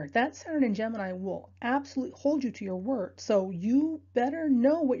fire. That Saturn in Gemini will absolutely hold you to your word. So you better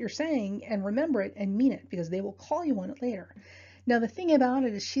know what you're saying and remember it and mean it, because they will call you on it later. Now, the thing about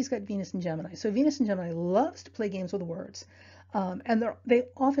it is she's got Venus in Gemini. So Venus in Gemini loves to play games with words. And they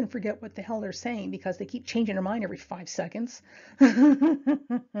often forget what the hell they're saying because they keep changing their mind every 5 seconds.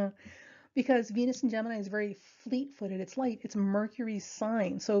 Because Venus in Gemini is very fleet-footed. It's light. It's Mercury's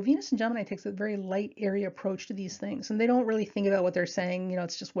sign. So Venus in Gemini takes a very light, airy approach to these things, and they don't really think about what they're saying.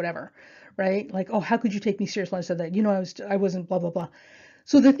 It's just whatever, right? Like, oh, how could you take me seriously when I said that? I wasn't blah blah blah.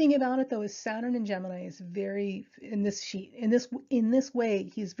 So the thing about it though is Saturn in Gemini is very, in this way,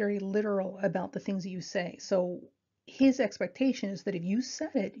 he's very literal about the things that you say. So his expectation is that if you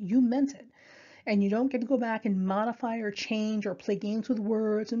said it, you meant it. And you don't get to go back and modify or change or play games with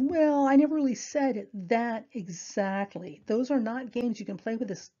words. And, well, I never really said it that exactly. Those are not games you can play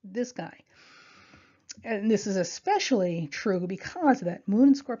with this guy. And this is especially true because of that Moon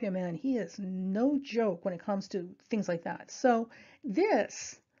and Scorpio man. He is no joke when it comes to things like that. So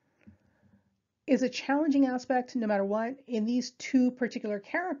this is a challenging aspect no matter what. In these two particular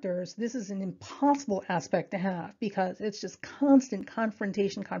characters, this is an impossible aspect to have because it's just constant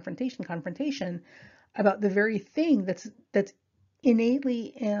confrontation about the very thing that's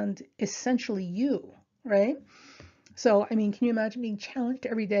innately and essentially you, right? So, I mean, can you imagine being challenged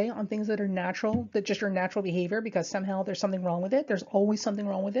every day on things that are natural, that just are natural behavior because somehow there's something wrong with it? There's always something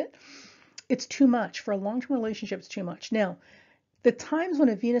wrong with it. It's too much. For a long-term relationship, it's too much. Now, the times when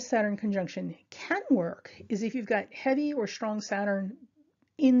a Venus-Saturn conjunction can work is if you've got heavy or strong Saturn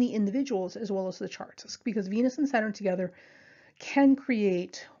in the individuals as well as the charts, because Venus and Saturn together can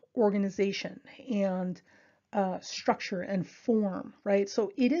create organization and structure and form, right?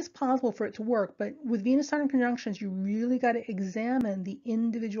 So it is possible for it to work, but with Venus-Saturn conjunctions, you really got to examine the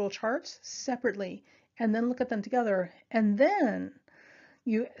individual charts separately and then look at them together. And then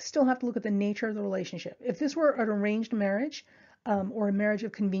you still have to look at the nature of the relationship. If this were an arranged marriage or a marriage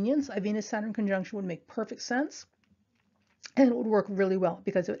of convenience, a Venus-Saturn conjunction would make perfect sense. And it would work really well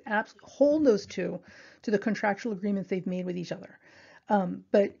because it would absolutely hold those two to the contractual agreements they've made with each other.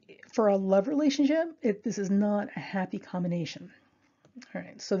 But for a love relationship, this is not a happy combination. All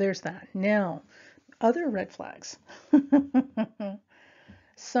right, so there's that. Now, other red flags.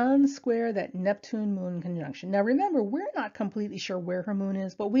 Sun square that Neptune moon conjunction. Now remember, we're not completely sure where her moon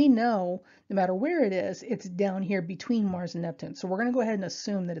is, but we know no matter where it is, it's down here between Mars and Neptune. So we're going to go ahead and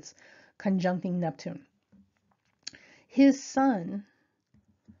assume that it's conjuncting Neptune. His sun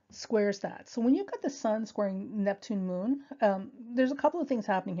squares that. So when you've got the sun squaring Neptune moon, there's a couple of things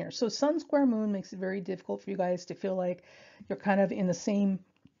happening here. So sun square moon makes it very difficult for you guys to feel like you're kind of in the same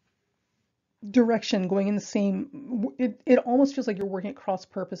direction, going in the same, it almost feels like you're working at cross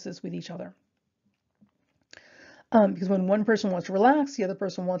purposes with each other. Because when one person wants to relax, the other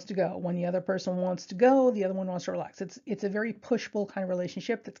person wants to go. When the other person wants to go, the other one wants to relax. It's a very push-pull kind of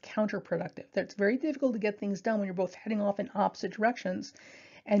relationship that's counterproductive. That's very difficult to get things done when you're both heading off in opposite directions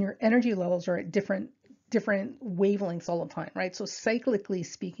and your energy levels are at different wavelengths all the time, right? So cyclically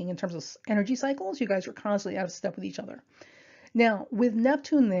speaking, in terms of energy cycles, you guys are constantly out of step with each other. Now, with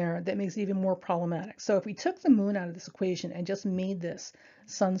Neptune there, that makes it even more problematic. So if we took the moon out of this equation and just made this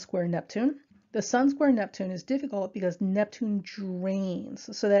sun square Neptune, the sun square Neptune is difficult because Neptune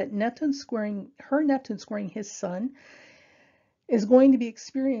drains. So that Neptune squaring his sun is going to be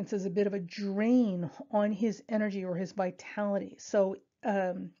experienced as a bit of a drain on his energy or his vitality. So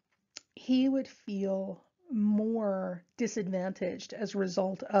he would feel more disadvantaged as a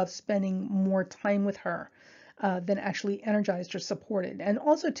result of spending more time with her than actually energized or supported. And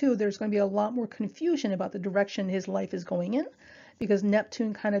also too, there's going to be a lot more confusion about the direction his life is going in because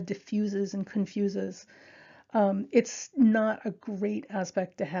Neptune kind of diffuses and confuses. It's not a great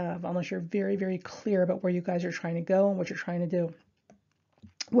aspect to have unless you're very, very clear about where you guys are trying to go and what you're trying to do.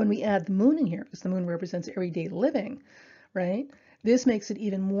 When we add the moon in here, because the moon represents everyday living, right? This makes it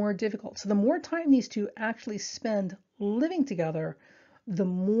even more difficult. So the more time these two actually spend living together, the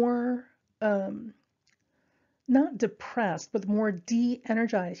more not depressed, but the more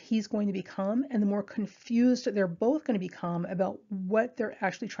de-energized he's going to become and the more confused they're both going to become about what they're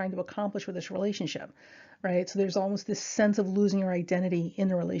actually trying to accomplish with this relationship, right? So there's almost this sense of losing your identity in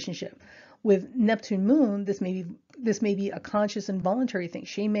the relationship. With Neptune moon, this may be a conscious and voluntary thing.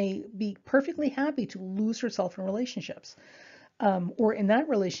 She may be perfectly happy to lose herself in relationships or in that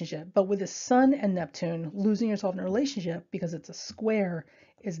relationship, but with the sun and Neptune, losing yourself in a relationship because it's a square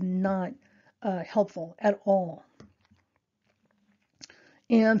is not helpful at all.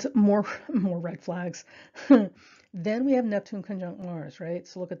 And more red flags. Then we have Neptune conjunct Mars, right?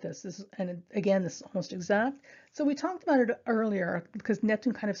 So look at this. And again, this is almost exact. So we talked about it earlier because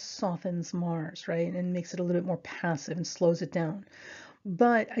Neptune kind of softens Mars, right? And makes it a little bit more passive and slows it down.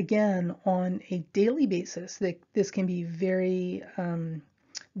 But again, on a daily basis, this can be very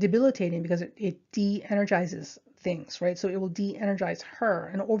debilitating because it de-energizes things, right? So it will de-energize her.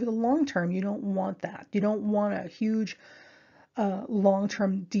 And over the long term, you don't want that. You don't want a huge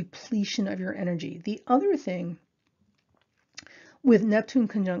long-term depletion of your energy. The other thing with Neptune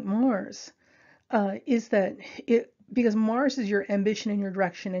conjunct Mars is that because Mars is your ambition and your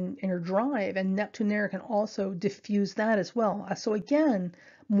direction and your drive, and Neptune there can also diffuse that as well. So again,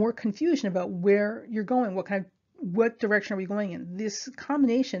 more confusion about where you're going, what direction are we going in. This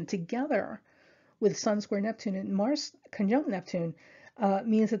combination together with Sun square Neptune and Mars conjunct Neptune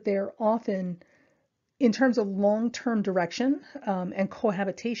means that they're often, in terms of long-term direction and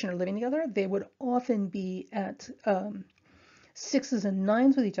cohabitation or living together, they would often be at sixes and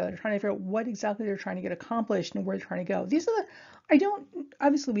nines with each other, trying to figure out what exactly they're trying to get accomplished and where they're trying to go. These are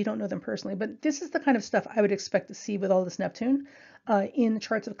obviously we don't know them personally, but this is the kind of stuff I would expect to see with all this Neptune in the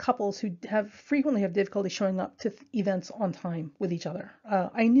charts of couples who frequently have difficulty showing up to events on time with each other.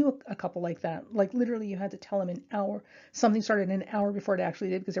 I knew a couple like that. Like literally you had to tell them an hour, something started an hour before it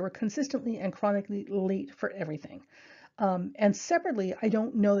actually did because they were consistently and chronically late for everything. And separately, I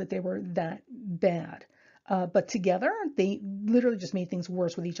don't know that they were that bad. But together, they literally just made things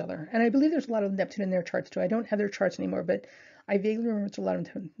worse with each other. And I believe there's a lot of Neptune in their charts too. I don't have their charts anymore, but I vaguely remember it's a lot of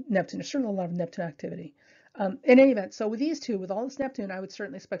Neptune. There's certainly a lot of Neptune activity. In any event, so with these two, with all this Neptune, I would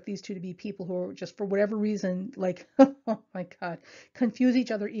certainly expect these two to be people who are just for whatever reason, like, oh my God, confuse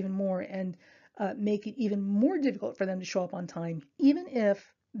each other even more and make it even more difficult for them to show up on time, even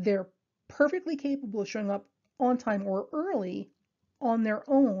if they're perfectly capable of showing up on time or early on their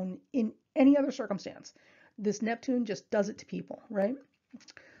own in any other circumstance. This Neptune just does it to people, right?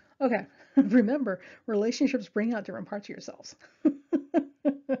 Okay, remember, relationships bring out different parts of yourselves.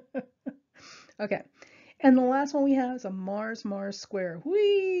 Okay, and the last one we have is a Mars-Mars square.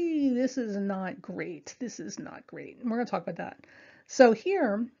 Whee! This is not great. This is not great. And we're going to talk about that. So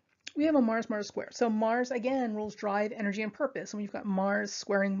here we have a Mars-Mars square. So Mars, again, rules drive, energy, and purpose. And when you've got Mars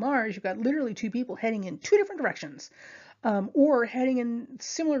squaring Mars, you've got literally two people heading in two different directions. Or heading in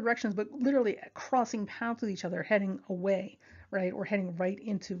similar directions, but literally crossing paths with each other, heading away, right? Or heading right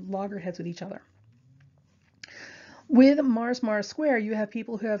into loggerheads with each other. With Mars-Mars square, you have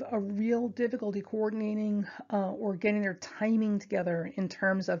people who have a real difficulty coordinating or getting their timing together in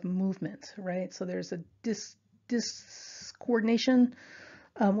terms of movement, right? So there's a discoordination.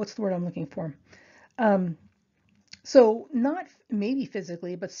 What's the word I'm looking for? So not maybe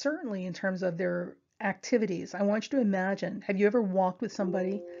physically, but certainly in terms of their activities. I want you to imagine, have you ever walked with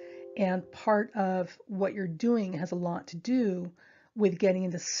somebody and part of what you're doing has a lot to do with getting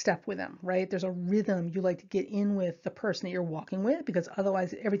into step with them, right? There's a rhythm you like to get in with the person that you're walking with because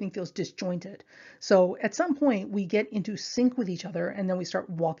otherwise everything feels disjointed. So at some point we get into sync with each other and then we start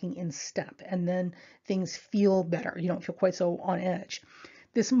walking in step and then things feel better. You don't feel quite so on edge.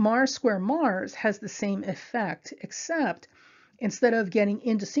 This Mars square Mars has the same effect, except instead of getting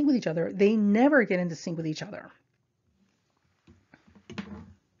into sync with each other, they never get into sync with each other.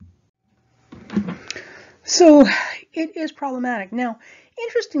 So it is problematic. Now,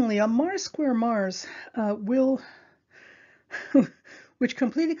 interestingly, a Mars square Mars will, which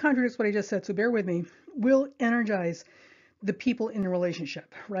completely contradicts what I just said, so bear with me, will energize the people in the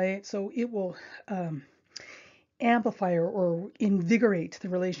relationship, right? So it will amplify or invigorate the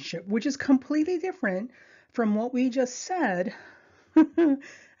relationship, which is completely different from what we just said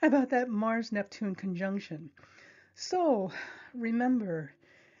about that Mars-Neptune conjunction. So remember,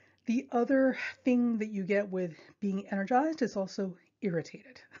 the other thing that you get with being energized is also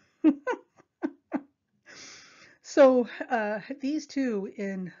irritated. So these two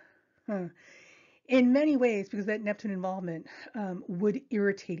in many ways, because that Neptune involvement would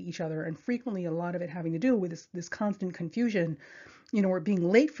irritate each other, and frequently a lot of it having to do with this constant confusion, you know, or being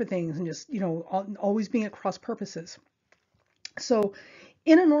late for things and just, you know, always being at cross purposes. So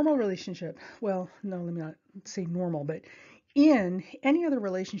in a normal relationship, well, no, let me not say normal, but in any other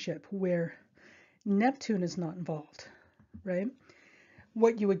relationship where Neptune is not involved, right?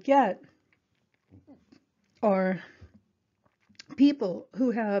 What you would get are people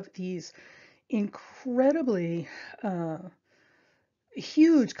who have these incredibly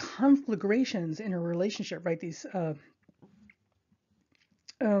huge conflagrations in a relationship, right? These,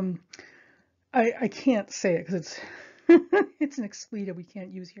 I can't say it because it's it's an expletive we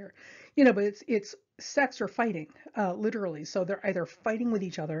can't use here, you know, but it's sex or fighting, literally. So they're either fighting with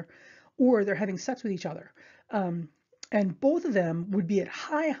each other or they're having sex with each other. And both of them would be at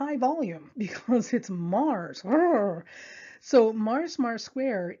high volume because it's Mars. So Mars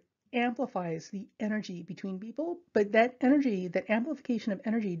square amplifies the energy between people, but that energy, that amplification of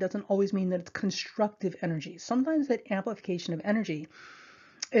energy doesn't always mean that it's constructive energy. Sometimes that amplification of energy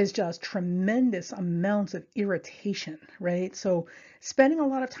is just tremendous amounts of irritation, right? So spending a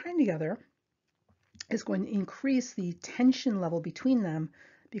lot of time together is going to increase the tension level between them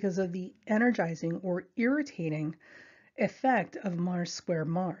because of the energizing or irritating effect of Mars square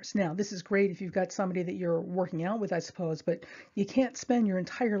Mars. Now, this is great if you've got somebody that you're working out with, I suppose, but you can't spend your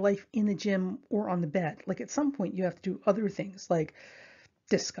entire life in the gym or on the bed. Like at some point you have to do other things like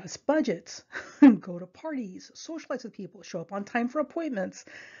discuss budgets, go to parties, socialize with people, show up on time for appointments.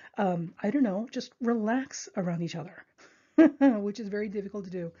 I don't know, just relax around each other, which is very difficult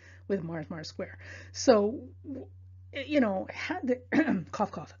to do with Mars square. So, you know,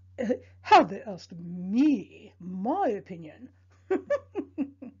 cough, cough. Had they asked me my opinion,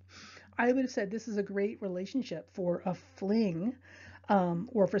 I would have said this is a great relationship for a fling,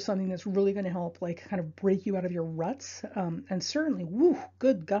 or for something that's really going to help, like, kind of break you out of your ruts. And certainly, woo,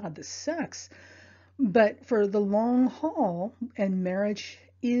 good God, the sex. But for the long haul, and marriage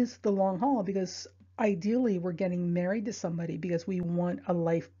is the long haul because ideally we're getting married to somebody because we want a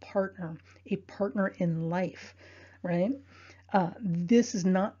life partner, a partner in life. right? This is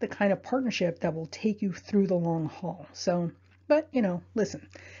not the kind of partnership that will take you through the long haul. So, but listen,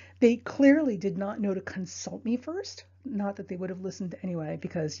 they clearly did not know to consult me first. Not that they would have listened anyway,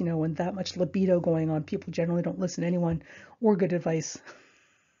 because when that much libido going on, people generally don't listen to anyone or good advice,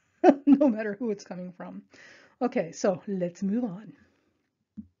 no matter who it's coming from. Okay, so let's move on.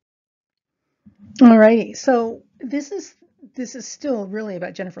 Alrighty, so this is still really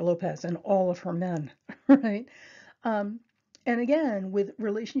about Jennifer Lopez and all of her men, right? Um, and again, with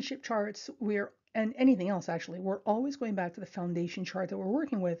relationship charts, and anything else actually, we're always going back to the foundation chart that we're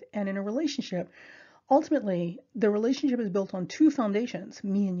working with. And in a relationship, ultimately, the relationship is built on two foundations,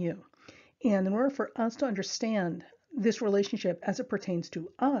 me and you. And in order for us to understand this relationship as it pertains to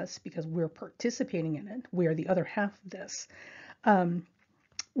us, because we're participating in it, we are the other half of this,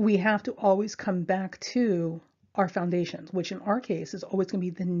 we have to always come back to our foundations, which in our case is always going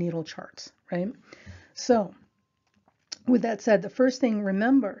to be the natal charts, right? So with that said, the first thing,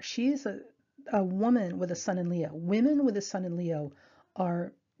 remember, she's a woman with a sun in Leo. Women with a sun in Leo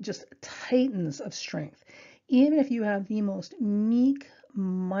are just titans of strength. Even if you have the most meek,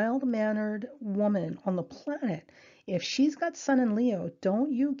 mild-mannered woman on the planet, if she's got sun in Leo,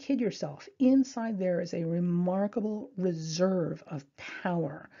 don't you kid yourself. Inside there is a remarkable reserve of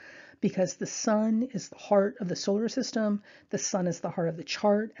power, because the sun is the heart of the solar system, the sun is the heart of the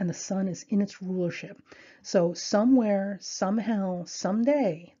chart, and the sun is in its rulership. So somewhere, somehow,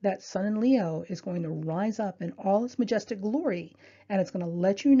 someday, that sun in Leo is going to rise up in all its majestic glory, and it's going to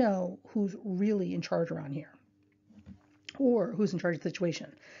let you know who's really in charge around here, or who's in charge of the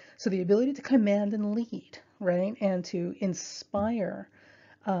situation. So the ability to command and lead, right, and to inspire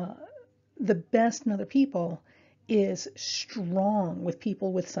the best in other people is strong with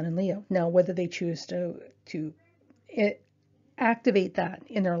people with sun in Leo. Now, whether they choose to activate that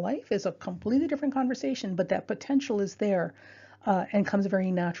in their life is a completely different conversation, but that potential is there and comes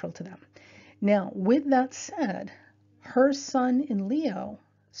very natural to them. Now, with that said, her sun in Leo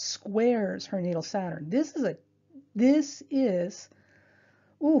squares her natal Saturn. This is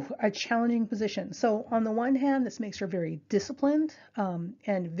a challenging position. So on the one hand, this makes her very disciplined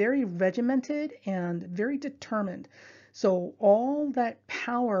and very regimented and very determined. So all that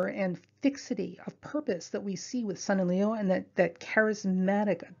power and fixity of purpose that we see with Sun and Leo, and that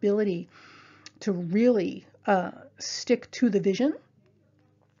charismatic ability to really stick to the vision,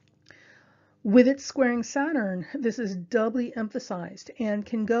 with it squaring Saturn, this is doubly emphasized and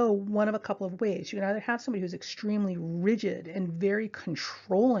can go one of a couple of ways. You can either have somebody who's extremely rigid and very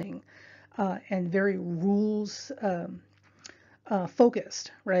controlling and very rules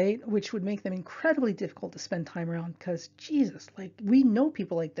focused, right? Which would make them incredibly difficult to spend time around, because Jesus, like, we know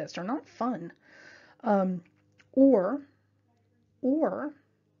people like this. They're not fun. Or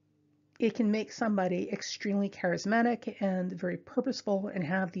it can make somebody extremely charismatic and very purposeful and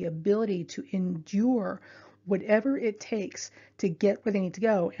have the ability to endure whatever it takes to get where they need to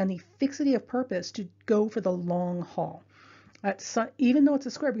go, and the fixity of purpose to go for the long haul. Even though it's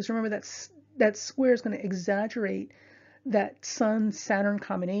a square, because remember that square is going to exaggerate that Sun-Saturn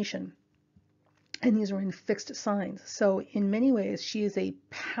combination, and these are in fixed signs. So in many ways, she is a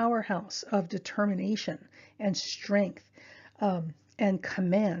powerhouse of determination and strength. And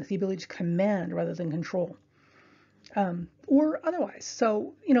command, the ability to command rather than control, or otherwise.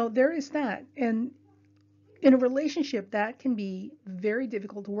 So, there is that. And in a relationship, that can be very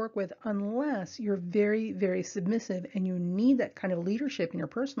difficult to work with unless you're very, very submissive and you need that kind of leadership in your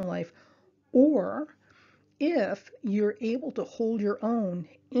personal life, or if you're able to hold your own,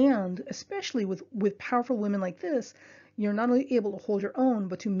 and especially with powerful women like this, you're not only able to hold your own,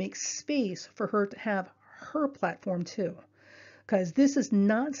 but to make space for her to have her platform too. Because this is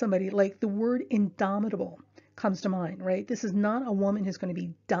not somebody, like the word indomitable comes to mind, right? This is not a woman who's going to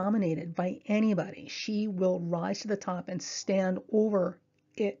be dominated by anybody. She will rise to the top and stand over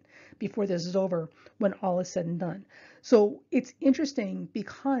it before this is over, when all is said and done. So it's interesting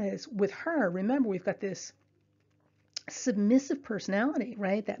because with her, remember, we've got this submissive personality,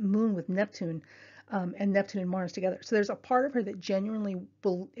 right? That moon with Neptune and Neptune and Mars together. So there's a part of her that genuinely,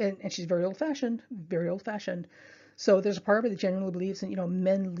 and she's very old-fashioned, very old-fashioned. So there's a part of her that genuinely believes in,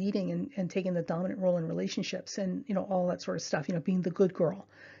 men leading and taking the dominant role in relationships and, all that sort of stuff, being the good girl,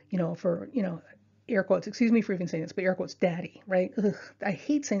 for, air quotes, excuse me for even saying this, but air quotes, daddy, right? Ugh, I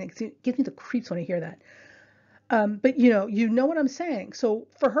hate saying it because it gives me the creeps when I hear that. But you know what I'm saying. So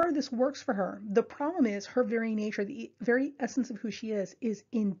for her, this works for her. The problem is her very nature, the very essence of who she is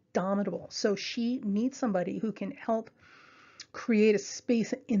indomitable. So she needs somebody who can help create a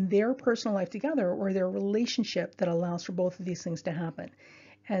space in their personal life together, or their relationship, that allows for both of these things to happen.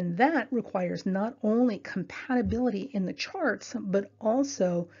 And that requires not only compatibility in the charts, but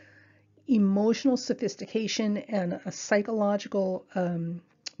also emotional sophistication and a psychological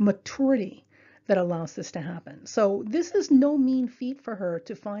maturity that allows this to happen. So this is no mean feat for her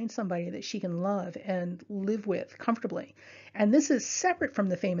to find somebody that she can love and live with comfortably. And this is separate from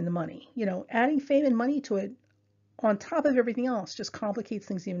the fame and the money. You know, adding fame and money to it on top of everything else just complicates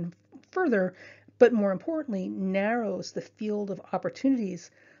things even further, but more importantly, narrows the field of opportunities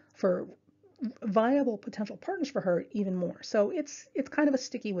for viable potential partners for her even more. So it's kind of a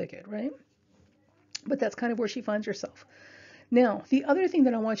sticky wicket, right? But that's kind of where she finds herself. Now, the other thing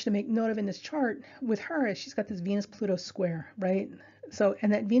that I want you to make note of in this chart with her is she's got this Venus-Pluto square, right? So,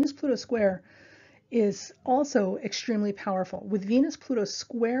 and that Venus-Pluto square is also extremely powerful. With Venus-Pluto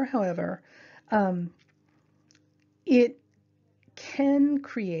square, however, it can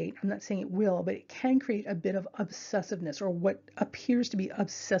create, I'm not saying it will, but it can create a bit of obsessiveness or what appears to be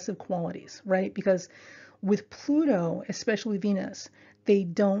obsessive qualities, right? Because with Pluto, especially Venus, they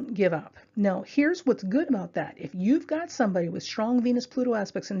don't give up. Now, here's what's good about that. If you've got somebody with strong Venus-Pluto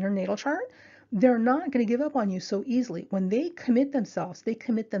aspects in their natal chart, they're not going to give up on you so easily. When they commit themselves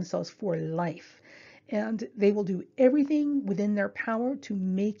for life. And they will do everything within their power to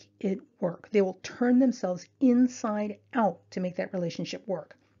make it work. They will turn themselves inside out to make that relationship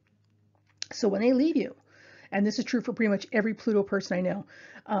work. So when they leave you, and this is true for pretty much every Pluto person I know,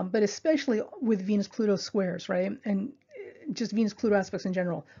 but especially with Venus-Pluto squares, right? And just Venus-Pluto aspects in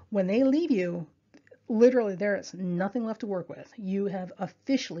general, when they leave you, literally there is nothing left to work with. You have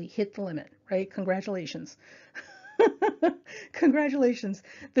officially hit the limit, right? Congratulations. Congratulations.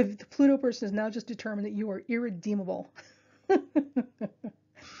 The Pluto person is now just determined that you are irredeemable.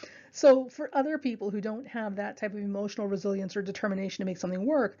 So for other people who don't have that type of emotional resilience or determination to make something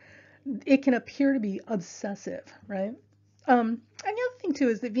work, it can appear to be obsessive, right? And the other thing too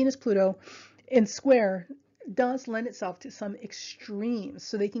is that Venus-Pluto in square does lend itself to some extremes,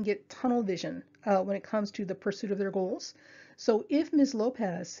 so they can get tunnel vision when it comes to the pursuit of their goals. So if Ms.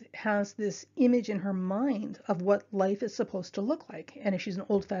 Lopez has this image in her mind of what life is supposed to look like, and if she's an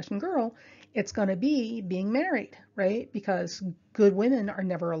old-fashioned girl, it's going to be being married, right? Because good women are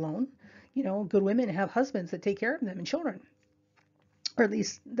never alone. You know, good women have husbands that take care of them and children. Or at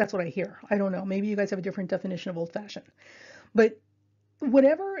least that's what I hear. I don't know. Maybe you guys have a different definition of old-fashioned. But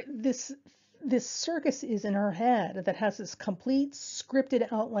whatever this circus is in her head that has this complete scripted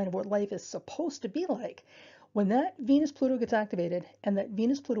outline of what life is supposed to be like, when that Venus-Pluto gets activated, and that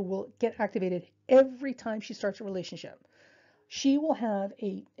Venus-Pluto will get activated every time she starts a relationship, she will have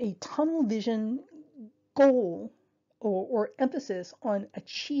a tunnel vision goal or emphasis on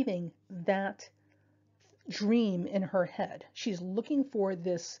achieving that dream in her head. She's looking for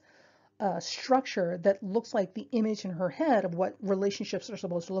this structure that looks like the image in her head of what relationships are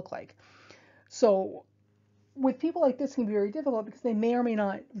supposed to look like. So with people like this, it can be very difficult because they may or may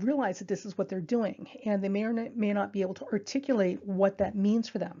not realize that this is what they're doing, and they may or may not be able to articulate what that means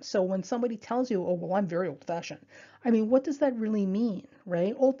for them. So when somebody tells you, oh, well, I'm very old-fashioned, I mean, what does that really mean,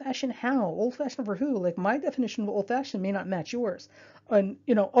 right? Old-fashioned how? Old-fashioned for who? Like, my definition of old-fashioned may not match yours. And,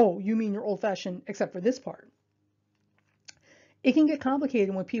 you know, oh, you mean you're old-fashioned except for this part. It can get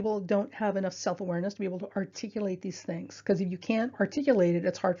complicated when people don't have enough self-awareness to be able to articulate these things. Because if you can't articulate it,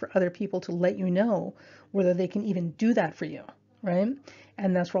 it's hard for other people to let you know whether they can even do that for you, right?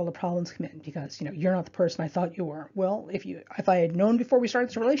 And that's where all the problems come in, because, you know, you're not the person I thought you were. Well, if I had known before we started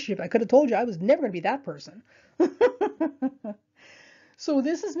this relationship, I could have told you I was never going to be that person. So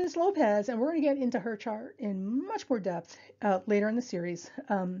this is Ms. Lopez, and we're going to get into her chart in much more depth later in the series.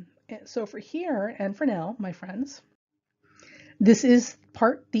 So for here and for now, my friends, this is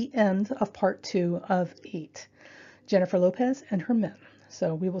the end of part 2 of 8, Jennifer Lopez and her men.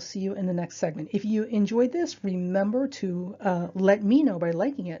 So we will see you in the next segment. If you enjoyed this, remember to let me know by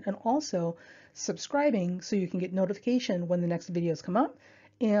liking it, and also subscribing so you can get notification when the next videos come up.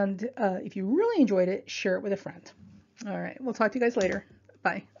 And if you really enjoyed it, share it with a friend. All right, we'll talk to you guys later.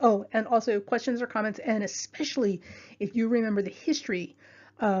 Bye. Oh, and also questions or comments, and especially if you remember the history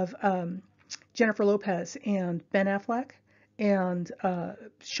of Jennifer Lopez and Ben Affleck and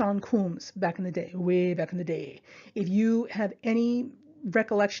Sean Coombs back in the day, way back in the day. If you have any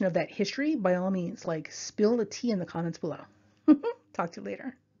recollection of that history, by all means, like, spill the tea in the comments below. Talk to you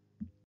later.